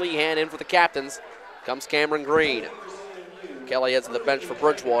Caitlin Lehan. In for the captains comes Cameron Green. Kelly heads to the bench for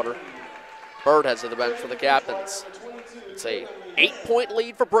Bridgewater. Bird heads to the bench for the captains. It's a 8-point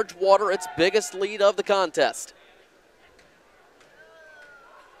lead for Bridgewater, its biggest lead of the contest.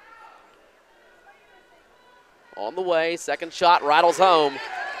 On the way, second shot rattles home,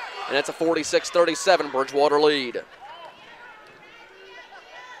 and it's a 46-37 Bridgewater lead.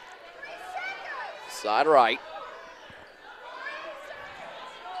 Side right.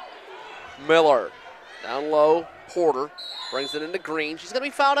 Miller down low, Porter brings it into Green. She's going to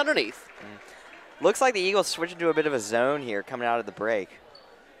be fouled underneath. Looks like the Eagles switching to a bit of a zone here coming out of the break.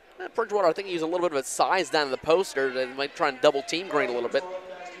 Bridgewater, I think, used a little bit of its size down in the poster. They might try and double team Green a little bit.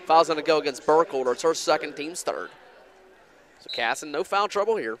 Foul's going to go against Burkholder. It's her second, team's third. So Casson, no foul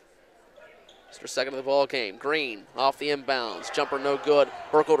trouble here. It's their second of the ball game. Green off the inbounds. Jumper no good.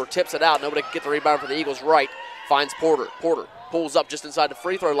 Burkholder tips it out. Nobody can get the rebound for the Eagles right. Finds Porter. Porter pulls up just inside the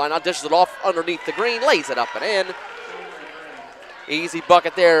free throw line. Now dishes it off underneath the green. Lays it up and in. Easy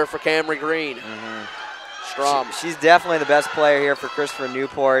bucket there for Camry Green. Strom. She's definitely the best player here for Christopher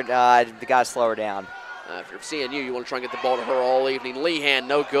Newport. They got to slow her down. If you're CNU, you want to try and get the ball to her all evening. Lehan,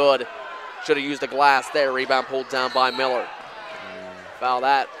 no good. Should have used the glass there. Rebound pulled down by Miller. Foul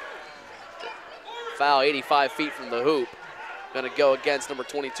that. Foul 85 feet from the hoop. Going to go against number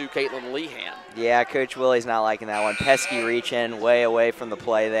 22, Caitlin Lehan. Yeah, Coach Willie's not liking that one. Pesky reach in, way away from the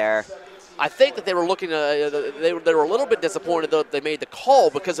play there. I think that they were looking. They were a little bit disappointed that they made the call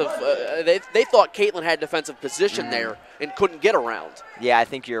because of they thought Caitlin had defensive position there and couldn't get around. Yeah, I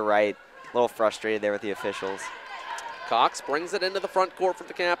think you're right. A little frustrated there with the officials. Cox brings it into the front court for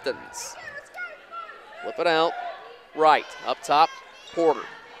the Captains. Flip it out. Right. Up top, Porter.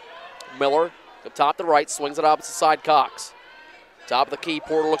 Miller, up top to right, swings it opposite side, Cox. Top of the key,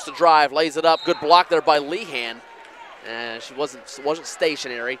 Porter looks to drive, lays it up. Good block there by Lehan. And she wasn't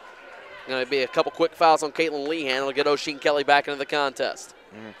stationary. Going to be a couple quick fouls on Caitlin Lehan. It'll get O'Sheen Kelly back into the contest.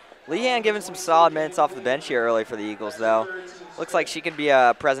 Lehan giving some solid minutes off the bench here early for the Eagles, though. Looks like she can be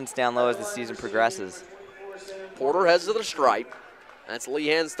a presence down low as the season progresses. Porter heads to the stripe. That's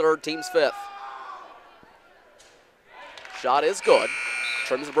Lehan's third, team's fifth. Shot is good.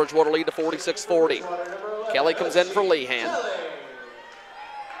 Trims the Bridgewater lead to 46-40. Kelly comes in for Lehan.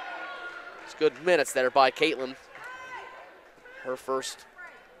 It's good minutes there by Caitlin. Her first,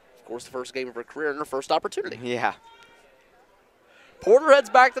 of course, the first game of her career and her first opportunity. Yeah. Porter heads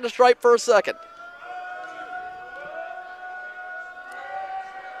back to the stripe for a second.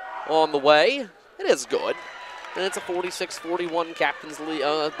 On the way, it is good. And it's a 46-41 Captains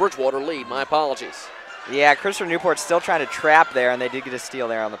lead, Bridgewater lead, my apologies. Yeah, Christopher Newport's still trying to trap there, and they did get a steal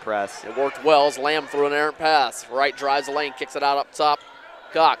there on the press. It worked well as Lamb threw an errant pass. Right drives the lane, kicks it out up top.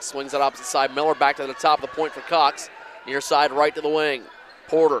 Cox swings it opposite side. Miller back to the top of the point for Cox. Near side right to the wing.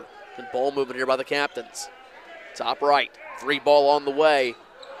 Porter. Good ball movement here by the Captains. Top right. Three ball on the way.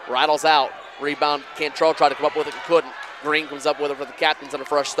 Rattles out. Rebound. Cantrell tried to come up with it and couldn't. Green comes up with it for the Captains on a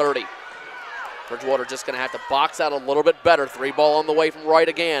fresh 30. Bridgewater just going to have to box out a little bit better. Three ball on the way from right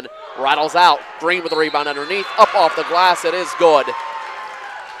again. Rattles out. Green with the rebound underneath. Up off the glass. It is good.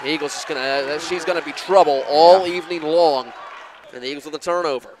 The Eagles just she's going to be trouble all evening long. And the Eagles with a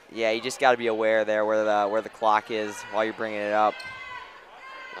turnover. Yeah, you just got to be aware there where the clock is while you're bringing it up.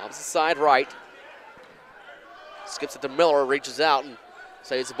 Opposite side right. Skips it to Miller. Reaches out and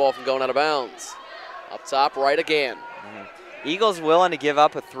saves the ball from going out of bounds. Up top right again. Eagles willing to give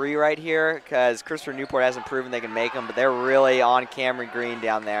up a three right here because Christopher Newport hasn't proven they can make them, but they're really on Camry Green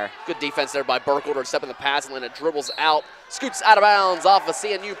down there. Good defense there by Burkholder, stepping the pass lane. It dribbles out, scoots out of bounds off a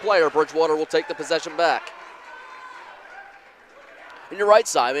CNU player. Bridgewater will take the possession back. And you're right,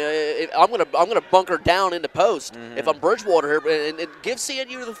 Si. I mean, I'm gonna bunker down into post if I'm Bridgewater here and give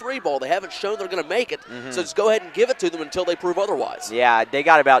CNU the three ball. They haven't shown they're going to make it, so just go ahead and give it to them until they prove otherwise. Yeah, they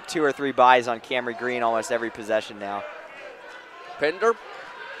got about 2 or 3 buys on Camry Green almost every possession now. Pinder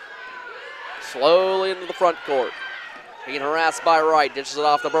slowly into the front court. Being harassed by right, dishes it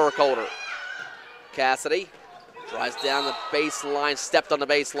off to Burkholder. Cassidy drives down the baseline, stepped on the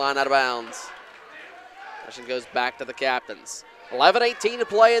baseline, out of bounds. Possession goes back to the Captains. 11:18 to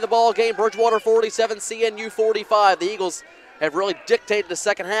play in the ball game. Bridgewater 47, CNU 45. The Eagles have really dictated the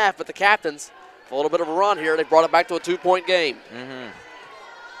second half, but the Captains, a little bit of a run here, they brought it back to a 2-point game.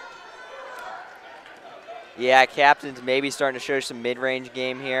 Yeah, Captains maybe starting to show some mid-range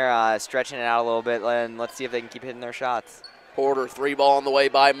game here, stretching it out a little bit, and let's see if they can keep hitting their shots. Porter, three ball on the way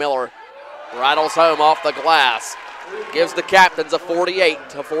by Miller. Rattles home off the glass. Gives the Captains a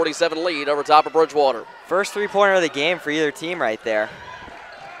 48-47 lead over top of Bridgewater. First three-pointer of the game for either team right there.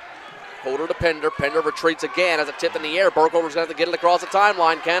 Porter to Pinder. Pinder retreats again as a tip in the air. Burkholder's going to have to get it across the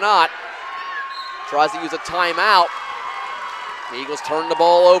timeline. Cannot. Tries to use a timeout. The Eagles turn the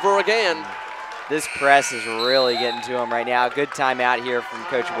ball over again. This press is really getting to him right now. Good timeout here from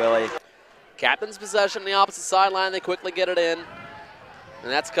Coach Willie. Captain's possession on the opposite sideline. They quickly get it in.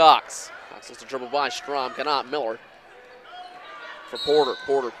 And that's Cox. Cox looks to dribble by Strom. Cannot. Miller. For Porter.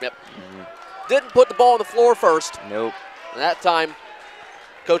 Porter, yep. Didn't put the ball on the floor first. Nope. And that time,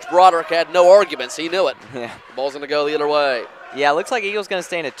 Coach Broderick had no arguments. He knew it. Yeah. The ball's going to go the other way. Yeah, looks like Eagles going to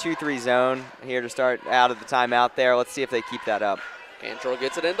stay in a 2-3 zone here to start out of the timeout there. Let's see if they keep that up. Cantrell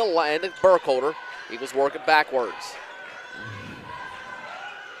gets it into Burkholder. Eagles work it backwards.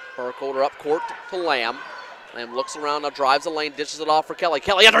 Burkholder up court to Lamb. Lamb looks around, now drives the lane, dishes it off for Kelly.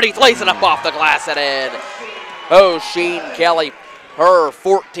 Kelly underneath, lays it up off the glass and in. O'Sheen Kelly, her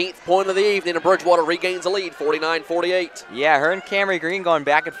 14th point of the evening, and Bridgewater regains the lead, 49-48. Yeah, her and Camry Green going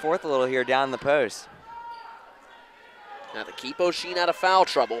back and forth a little here down in the post. Now to keep O'Sheen out of foul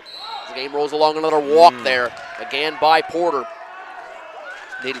trouble. The game rolls along, another walk there, again by Porter.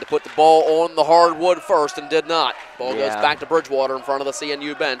 Needed to put the ball on the hardwood first and did not. Ball goes back to Bridgewater in front of the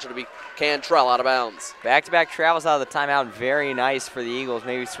CNU bench. It'll be Cantrell out of bounds. Back-to-back travels out of the timeout. Very nice for the Eagles.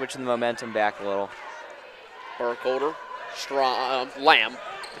 Maybe switching the momentum back a little. Burkholder, Lamb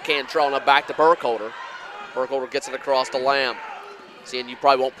to Cantrell, now back to Burkholder. Burkholder gets it across to Lamb. CNU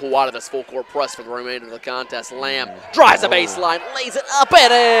probably won't pull out of this full court press for the remainder of the contest. Lamb drives the baseline, lays it up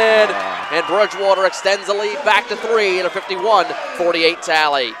and in. And Bridgewater extends the lead back to 3 in a 51-48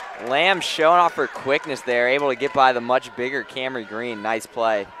 tally. Lamb showing off her quickness there, able to get by the much bigger Camry Green. Nice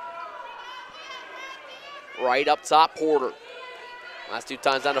play. Right up top, Porter. Last 2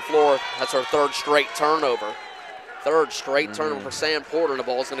 times down the floor, that's her 3rd straight turnover. 3rd straight turnover for Sam Porter, and the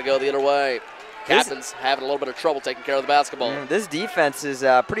ball's going to go the other way. Captain's having a little bit of trouble taking care of the basketball. This defense is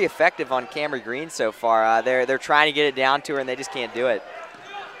pretty effective on Camry Green so far. They're trying to get it down to her, and they just can't do it.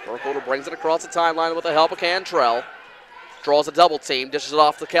 Burkholder brings it across the timeline with the help of Cantrell. Draws a double team, dishes it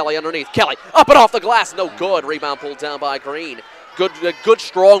off to Kelly underneath. Kelly up and off the glass, no good. Rebound pulled down by Green. Good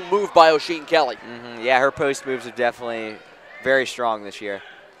strong move by O'Sheen Kelly. Yeah, her post moves are definitely very strong this year.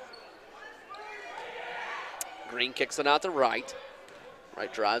 Green kicks it out to Wright.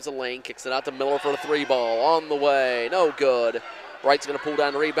 Wright drives the lane, kicks it out to Miller for the 3 ball. On the way, no good. Wright's going to pull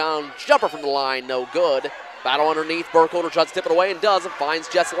down the rebound. Jumper from the line, no good. Battle underneath. Burkholder tries to tip it away and does, and finds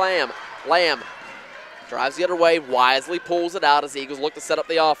Jess Lamb. Lamb drives the other way, wisely pulls it out as the Eagles look to set up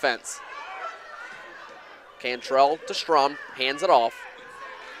the offense. Cantrell to Strum, hands it off.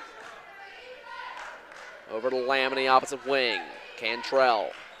 Over to Lamb in the opposite wing.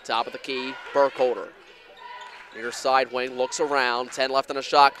 Cantrell, top of the key, Burkholder. Near side wing, looks around, 10 left on the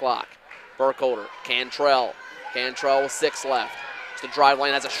shot clock. Burkholder, Cantrell. Cantrell with 6 left. The drive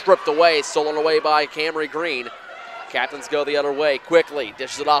lane has it stripped away, stolen away by Camry Green. Captains go the other way quickly,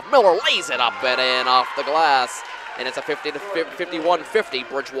 dishes it off. Miller lays it up and in off the glass. And it's a 51-50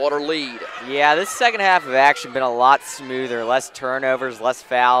 Bridgewater lead. Yeah, this second half of action been a lot smoother. Less turnovers, less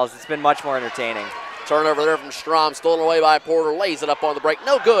fouls. It's been much more entertaining. Turnover there from Strom, stolen away by Porter, lays it up on the break.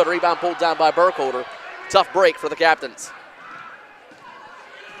 No good, rebound pulled down by Burkholder. Tough break for the Captains.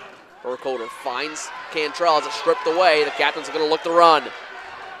 Burkholder finds Cantrell as it's stripped away. The Captains are going to look to run.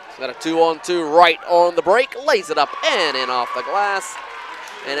 Got a 2-on-2 right on the break, lays it up and in off the glass.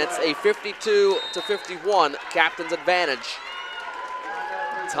 And it's a 52-51 Captains advantage.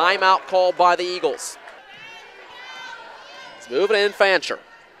 Timeout called by the Eagles. It's moving in Fancher.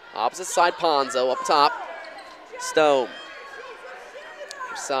 Opposite side Ponzo up top. Stone.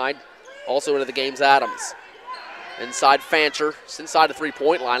 Side. Also into the game's Adams. Inside Fancher. It's inside the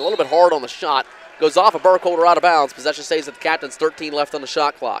 3-point line. A little bit hard on the shot. Goes off of Burkholder out of bounds. Possession stays at the Captains. 13 left on the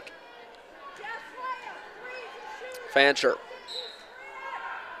shot clock. Fancher.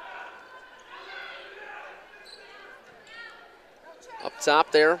 Up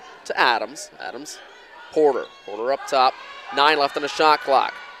top there to Adams. Adams. Porter. Porter up top. 9 left on the shot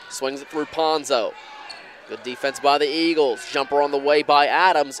clock. Swings it through Ponzo. Good defense by the Eagles. Jumper on the way by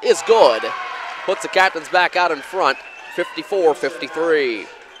Adams is good. Puts the Captains back out in front. 54-53.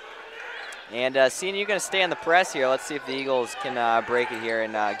 And CNU going to stay on the press here. Let's see if the Eagles can break it here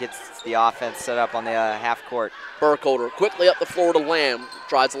and get the offense set up on the half court. Burkholder quickly up the floor to Lamb.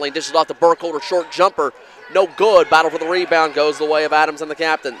 Tries the lane, dishes off to Burkholder. Short jumper. No good. Battle for the rebound goes the way of Adams and the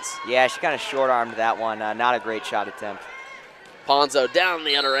Captains. Yeah, she kind of short-armed that one. Not a great shot attempt. Ponzo down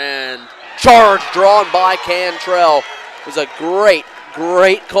the other end. Charge drawn by Cantrell. It was a great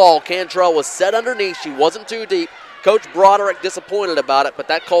call. Cantrell was set underneath. She wasn't too deep. Coach Broderick disappointed about it, but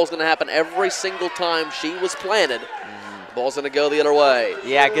that call's going to happen every single time she was planted. The ball's going to go the other way.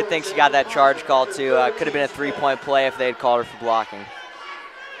 Yeah, good thing she got that charge call, too. Could have been a 3-point play if they had called her for blocking.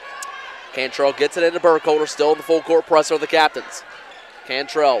 Cantrell gets it into Burkholder, still in the full court pressure of the Captains.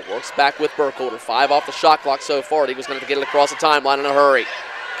 Cantrell works back with Burkholder. 5 off the shot clock so far. Eagles going to get it across the timeline in a hurry.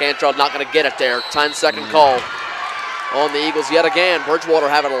 Cantrell not going to get it there. 10-second call on the Eagles yet again. Bridgewater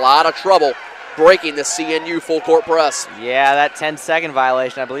having a lot of trouble breaking the CNU full court press. Yeah, that 10-second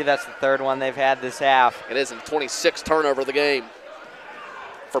violation, I believe that's the 3rd one they've had this half. It is in 26th turnover of the game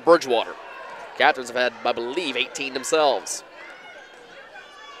for Bridgewater. Captains have had, I believe, 18 themselves.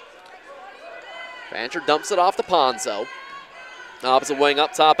 Fancher dumps it off to Ponzo. Opposite wing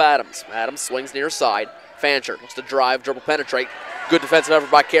up top, Adams. Adams swings near side. Fancher looks to drive, dribble, penetrate. Good defensive effort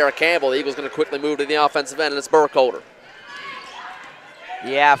by Kara Campbell. The Eagles going to quickly move to the offensive end, and it's Burkholder.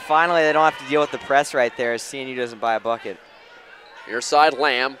 Yeah, finally they don't have to deal with the press right there as CNU doesn't buy a bucket. Near side,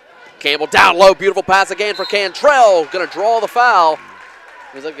 Lamb. Campbell down low. Beautiful pass again for Cantrell. Going to draw the foul.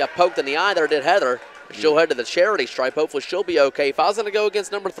 Looks like he got poked in the eye there, did Heather. She'll head to the charity stripe. Hopefully she'll be okay. Foul's going to go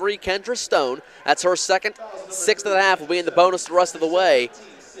against number 3, Kendra Stone. That's her second. 6.5 will be in the bonus the rest of the way.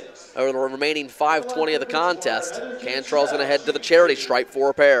 Over the remaining 5:20 of the contest. Cantrell's going to head to the charity stripe for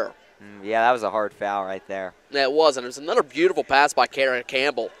a pair. Yeah, that was a hard foul right there. Yeah, it was. And there's another beautiful pass by Karen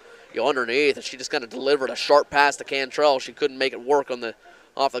Campbell. Underneath, and she just kind of delivered a sharp pass to Cantrell. She couldn't make it work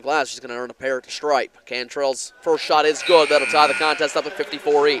off the glass. She's going to earn a pair at the stripe. Cantrell's first shot is good. That'll tie the contest up at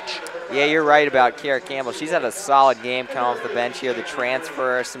 54 each. Yeah, you're right about Kara Campbell. She's had a solid game coming off the bench here. The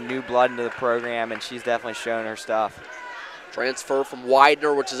transfer, some new blood into the program, and she's definitely shown her stuff. Transfer from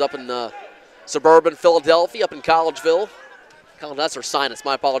Widener, which is up in suburban Philadelphia, up in Collegeville. That's her sinus,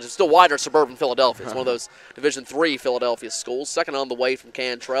 my apologies. Still Widener, suburban Philadelphia. It's one of those Division III Philadelphia schools. Second on the way from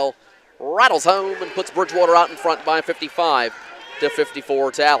Cantrell. Rattles home and puts Bridgewater out in front by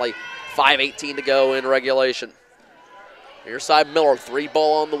 55-54 tally. 5:18 to go in regulation. Near side Miller, 3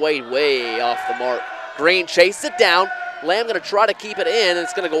 ball on the way off the mark. Green chased it down. Lamb going to try to keep it in, and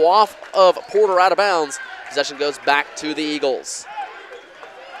it's going to go off of Porter out of bounds. Possession goes back to the Eagles.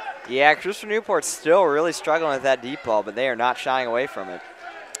 Yeah, Christopher Newport's still really struggling with that deep ball, but they are not shying away from it.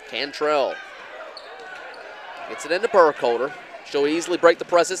 Cantrell gets it into Burkholder. She'll easily break the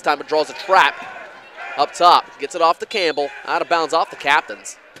press this time, but draws a trap up top. Gets it off to Campbell, out of bounds off the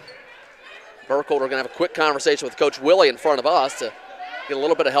captains. Burkholder going to have a quick conversation with Coach Willie in front of us to get a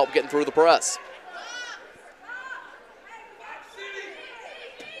little bit of help getting through the press.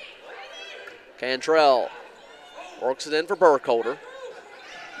 Cantrell works it in for Burkholder.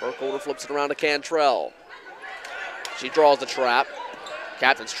 Burkholder flips it around to Cantrell. She draws the trap.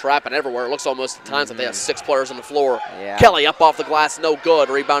 Captain's trapping everywhere. It looks almost at times like they have 6 players on the floor. Yeah. Kelly up off the glass, no good.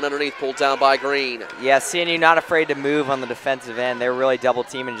 Rebound underneath, pulled down by Green. Yeah, CNU not afraid to move on the defensive end. They're really double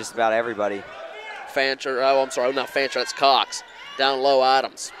teaming just about everybody. Fancher, oh, I'm sorry, not Fancher, that's Cox. Down low,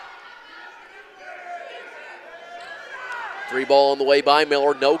 Adams. 3 ball on the way by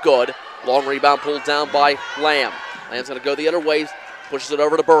Miller, no good. Long rebound pulled down by Lamb. Lamb's going to go the other way. Pushes it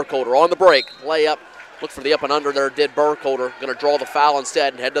over to Burkholder on the break. Layup. Look for the up and under there. Did Burkholder. Going to draw the foul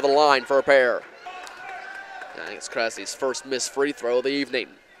instead and head to the line for a pair. I think it's Cressy's first missed free throw of the evening.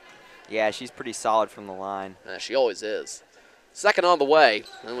 Yeah, she's pretty solid from the line. She always is. Second on the way.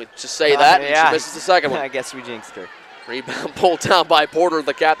 And we just say that and she misses the second one. I guess we jinxed her. Rebound pulled down by Porter.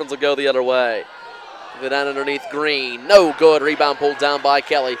 The captains will go the other way. Go down underneath Green. No good. Rebound pulled down by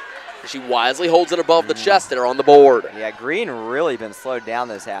Kelly. She wisely holds it above the chest there on the board. Yeah, Green really been slowed down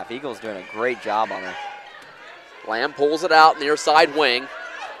this half. Eagles doing a great job on her. Lamb pulls it out near side wing.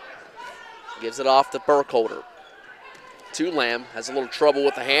 Gives it off to Burkholder. To Lamb. Has a little trouble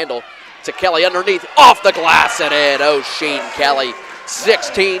with the handle. To Kelly underneath. Off the glass and in. O'Sheen Kelly.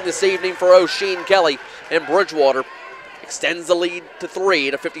 16 this evening for O'Sheen Kelly. And Bridgewater extends the lead to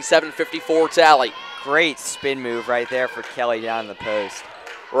 3 to 57-54 tally. Great spin move right there for Kelly down in the post.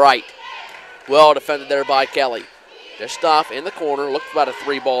 Right. Well defended there by Kelly. Dished off in the corner. Looked about a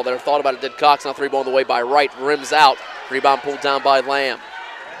 3 ball there. Thought about it, did Cox. Now 3 ball on the way by Wright. Rims out. Rebound pulled down by Lamb.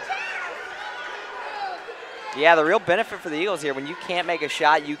 Yeah, the real benefit for the Eagles here, when you can't make a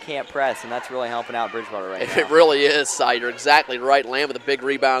shot, you can't press, and that's really helping out Bridgewater right now. It really is, Si. You're exactly right. Lamb with a big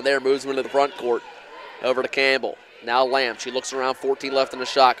rebound there. Moves him into the front court. Over to Campbell. Now Lamb. She looks around. 14 left in the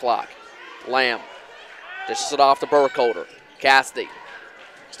shot clock. Lamb dishes it off to Burkholder. Cassidy.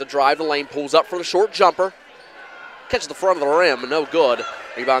 To drive the lane, pulls up for the short jumper. Catches the front of the rim, no good.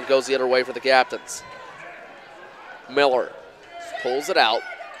 Rebound goes the other way for the captains. Miller pulls it out.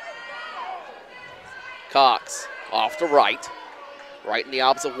 Cox off to Wright. Right in the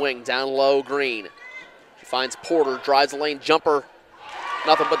opposite wing, down low, Green. She finds Porter, drives the lane, jumper.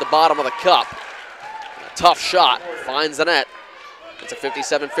 Nothing but the bottom of the cup. A tough shot, finds the net. It's a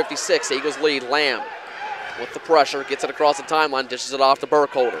 57-56, Eagles lead. Lamb with the pressure, gets it across the timeline, dishes it off to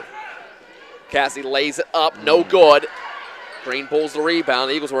Burkholder. Cassie lays it up, no good. Green pulls the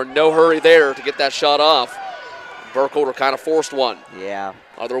rebound. The Eagles were in no hurry there to get that shot off. Burkholder kind of forced one. Yeah.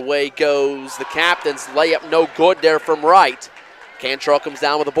 Other way goes the captains. Layup no good there from Wright. Cantrell comes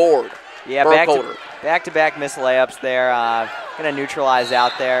down with the board. Yeah, Burkholder. back-to-back missed layups there. Going to neutralize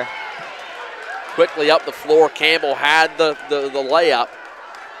out there. Quickly up the floor. Campbell had the layup.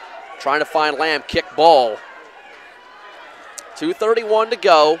 Trying to find Lamb, kick ball. 2:31 to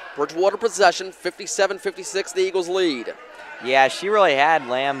go. Bridgewater possession, 57-56, the Eagles lead. Yeah, she really had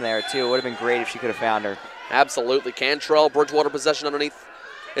Lamb there, too. It would have been great if she could have found her. Absolutely. Cantrell, Bridgewater possession underneath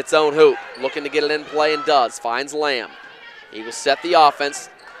its own hoop. Looking to get it in play and does. Finds Lamb. Eagles set the offense.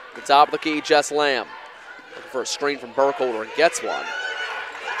 The top of the key, Jess Lamb. Looking for a screen from Burkholder and gets one.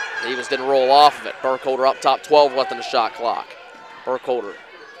 The Eagles didn't roll off of it. Burkholder up top, 12 left in the shot clock. Burkholder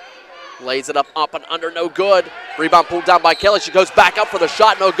lays it up and under, no good. Rebound pulled down by Kelly. She goes back up for the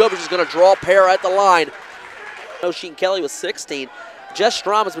shot, no good, but she's going to draw a pair at the line. O'Sheen Kelly was 16. Jess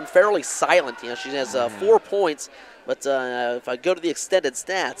Strom has been fairly silent. You know, she has 4 points, but if I go to the extended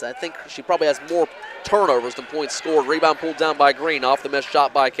stats, I think she probably has more turnovers than points scored. Rebound pulled down by Green, off the missed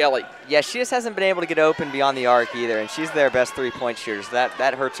shot by Kelly. Yeah, she just hasn't been able to get open beyond the arc either, and she's their best three-point shooter, so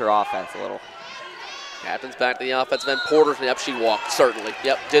that hurts her offense a little. Captain's back to the offensive end. Porter, yep, she walked, certainly.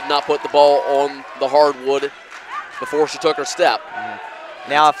 Yep, did not put the ball on the hardwood before she took her step.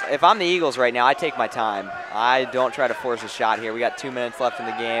 Now, if I'm the Eagles right now, I take my time. I don't try to force a shot here. We got 2 minutes left in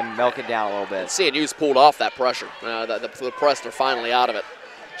the game. Milk it down a little bit. CNU's pulled off that pressure. The press, they're finally out of it.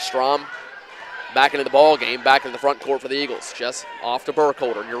 Strom back into the ball game, back in the front court for the Eagles. Just off to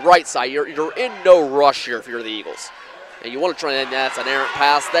Burkholder. Your right side, you're in no rush here if you're the Eagles. And you want to try, and that's an errant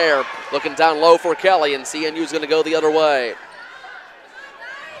pass there. Looking down low for Kelly, and CNU's going to go the other way.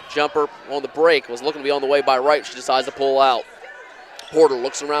 Jumper on the break was looking to be on the way by right. She decides to pull out. Porter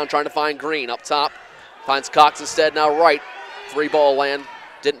looks around trying to find Green up top. Finds Cox instead, now right. 3-ball land,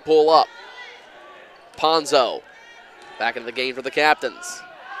 didn't pull up. Ponzo back into the game for the Captains.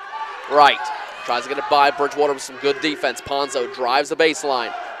 Right, tries to get it by Bridgewater with some good defense. Ponzo drives the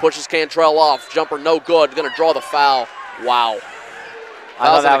baseline, pushes Cantrell off. Jumper no good, going to draw the foul. Wow. I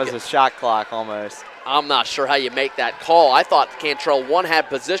thought that was a shot clock almost. I'm not sure how you make that call. I thought Cantrell, 1, had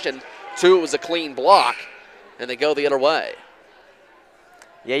position, 2, it was a clean block, and they go the other way.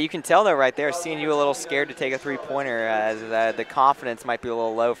 Yeah, you can tell though right there, CNU a little scared to take a three-pointer as the confidence might be a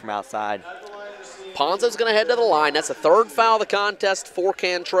little low from outside. Ponzo's going to head to the line. That's the 3rd foul of the contest for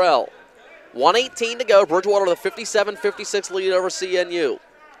Cantrell. 1:18 to go. Bridgewater with a 57-56 lead over CNU.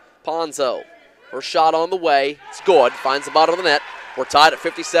 Ponzo, first shot on the way. It's good. Finds the bottom of the net. We're tied at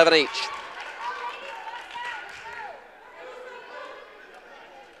 57 each.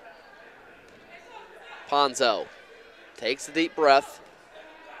 Ponzo takes a deep breath.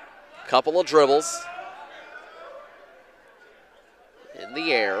 Couple of dribbles. In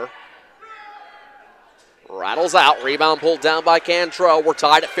the air. Rattles out. Rebound pulled down by Cantrell. We're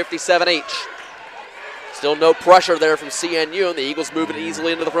tied at 57 each. Still no pressure there from CNU, and the Eagles move it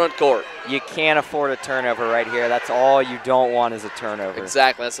easily into the front court. You can't afford a turnover right here. That's all you don't want is a turnover.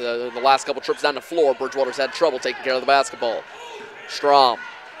 Exactly. That's the last couple trips down the floor. Bridgewater's had trouble taking care of the basketball. Strom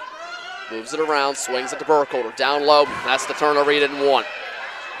moves it around, swings it to Burkholder. Down low. That's the turnover he didn't want.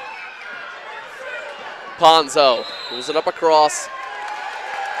 Ponzo moves it up across.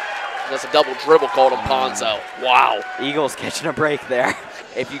 That's a double dribble called on Ponzo. Wow. Eagles catching a break there.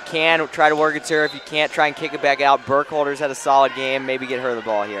 If you can, try to work it to her. If you can't, try and kick it back out. Burkholder's had a solid game. Maybe get her the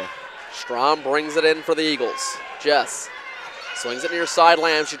ball here. Strom brings it in for the Eagles. Jess swings it near side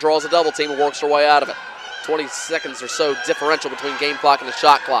Lamb. She draws a double team and works her way out of it. 20 seconds or so differential between game clock and the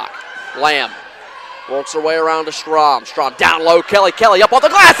shot clock. Lamb works her way around to Strom. Strom down low. Kelly up on the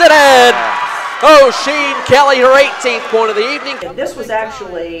glass and in! O'Sheen Kelly, her 18th point of the evening. And this was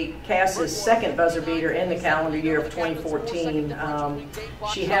actually Cass's 2nd buzzer beater in the calendar year of 2014.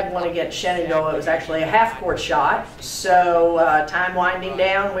 She had one against Shenandoah. It was actually a half-court shot. So time winding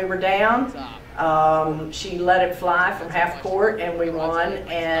down, we were down. She let it fly from half court and we won.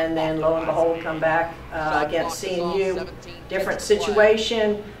 And then lo and behold, come back against CNU. Different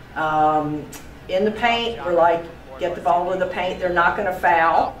situation. In the paint, we're like, get the ball in the paint. They're not going to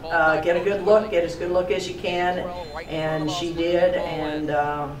foul. Get a good look. Get as good a look as you can. And she did. And,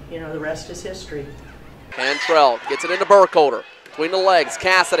 you know, the rest is history. Cantrell gets it into Burkholder. Between the legs,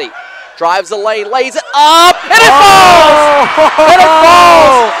 Cassidy drives the lane, lays it up, and it falls! And it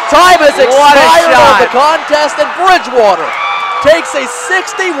falls! Time has expired on the contest, and Bridgewater takes a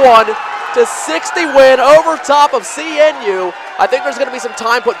 61-60 win over top of CNU. I think there's going to be some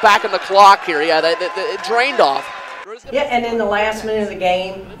time put back on the clock here. Yeah, it drained off. Yeah, and in the last minute of the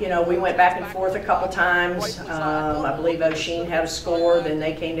game, you know, we went back and forth a couple times. I believe O'Sheen had a score, then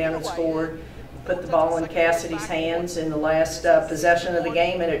they came down and scored, put the ball in Cassidy's hands in the last possession of the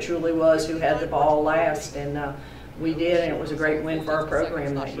game, and it truly was who had the ball last, and we did, and it was a great win for our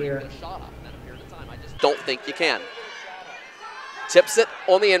program that year. Don't think you can. Tips it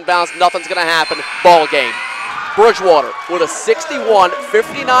on the inbounds, nothing's going to happen, ball game. Bridgewater with a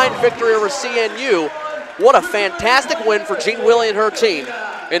 61-59 victory over CNU. What a fantastic win for Jean Willie and her team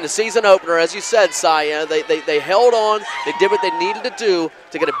in the season opener. As you said, Cy, they held on. They did what they needed to do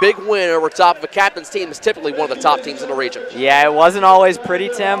to get a big win over top of a captain's team that's typically one of the top teams in the region. Yeah, it wasn't always pretty,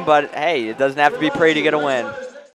 Tim, but hey, it doesn't have to be pretty to get a win.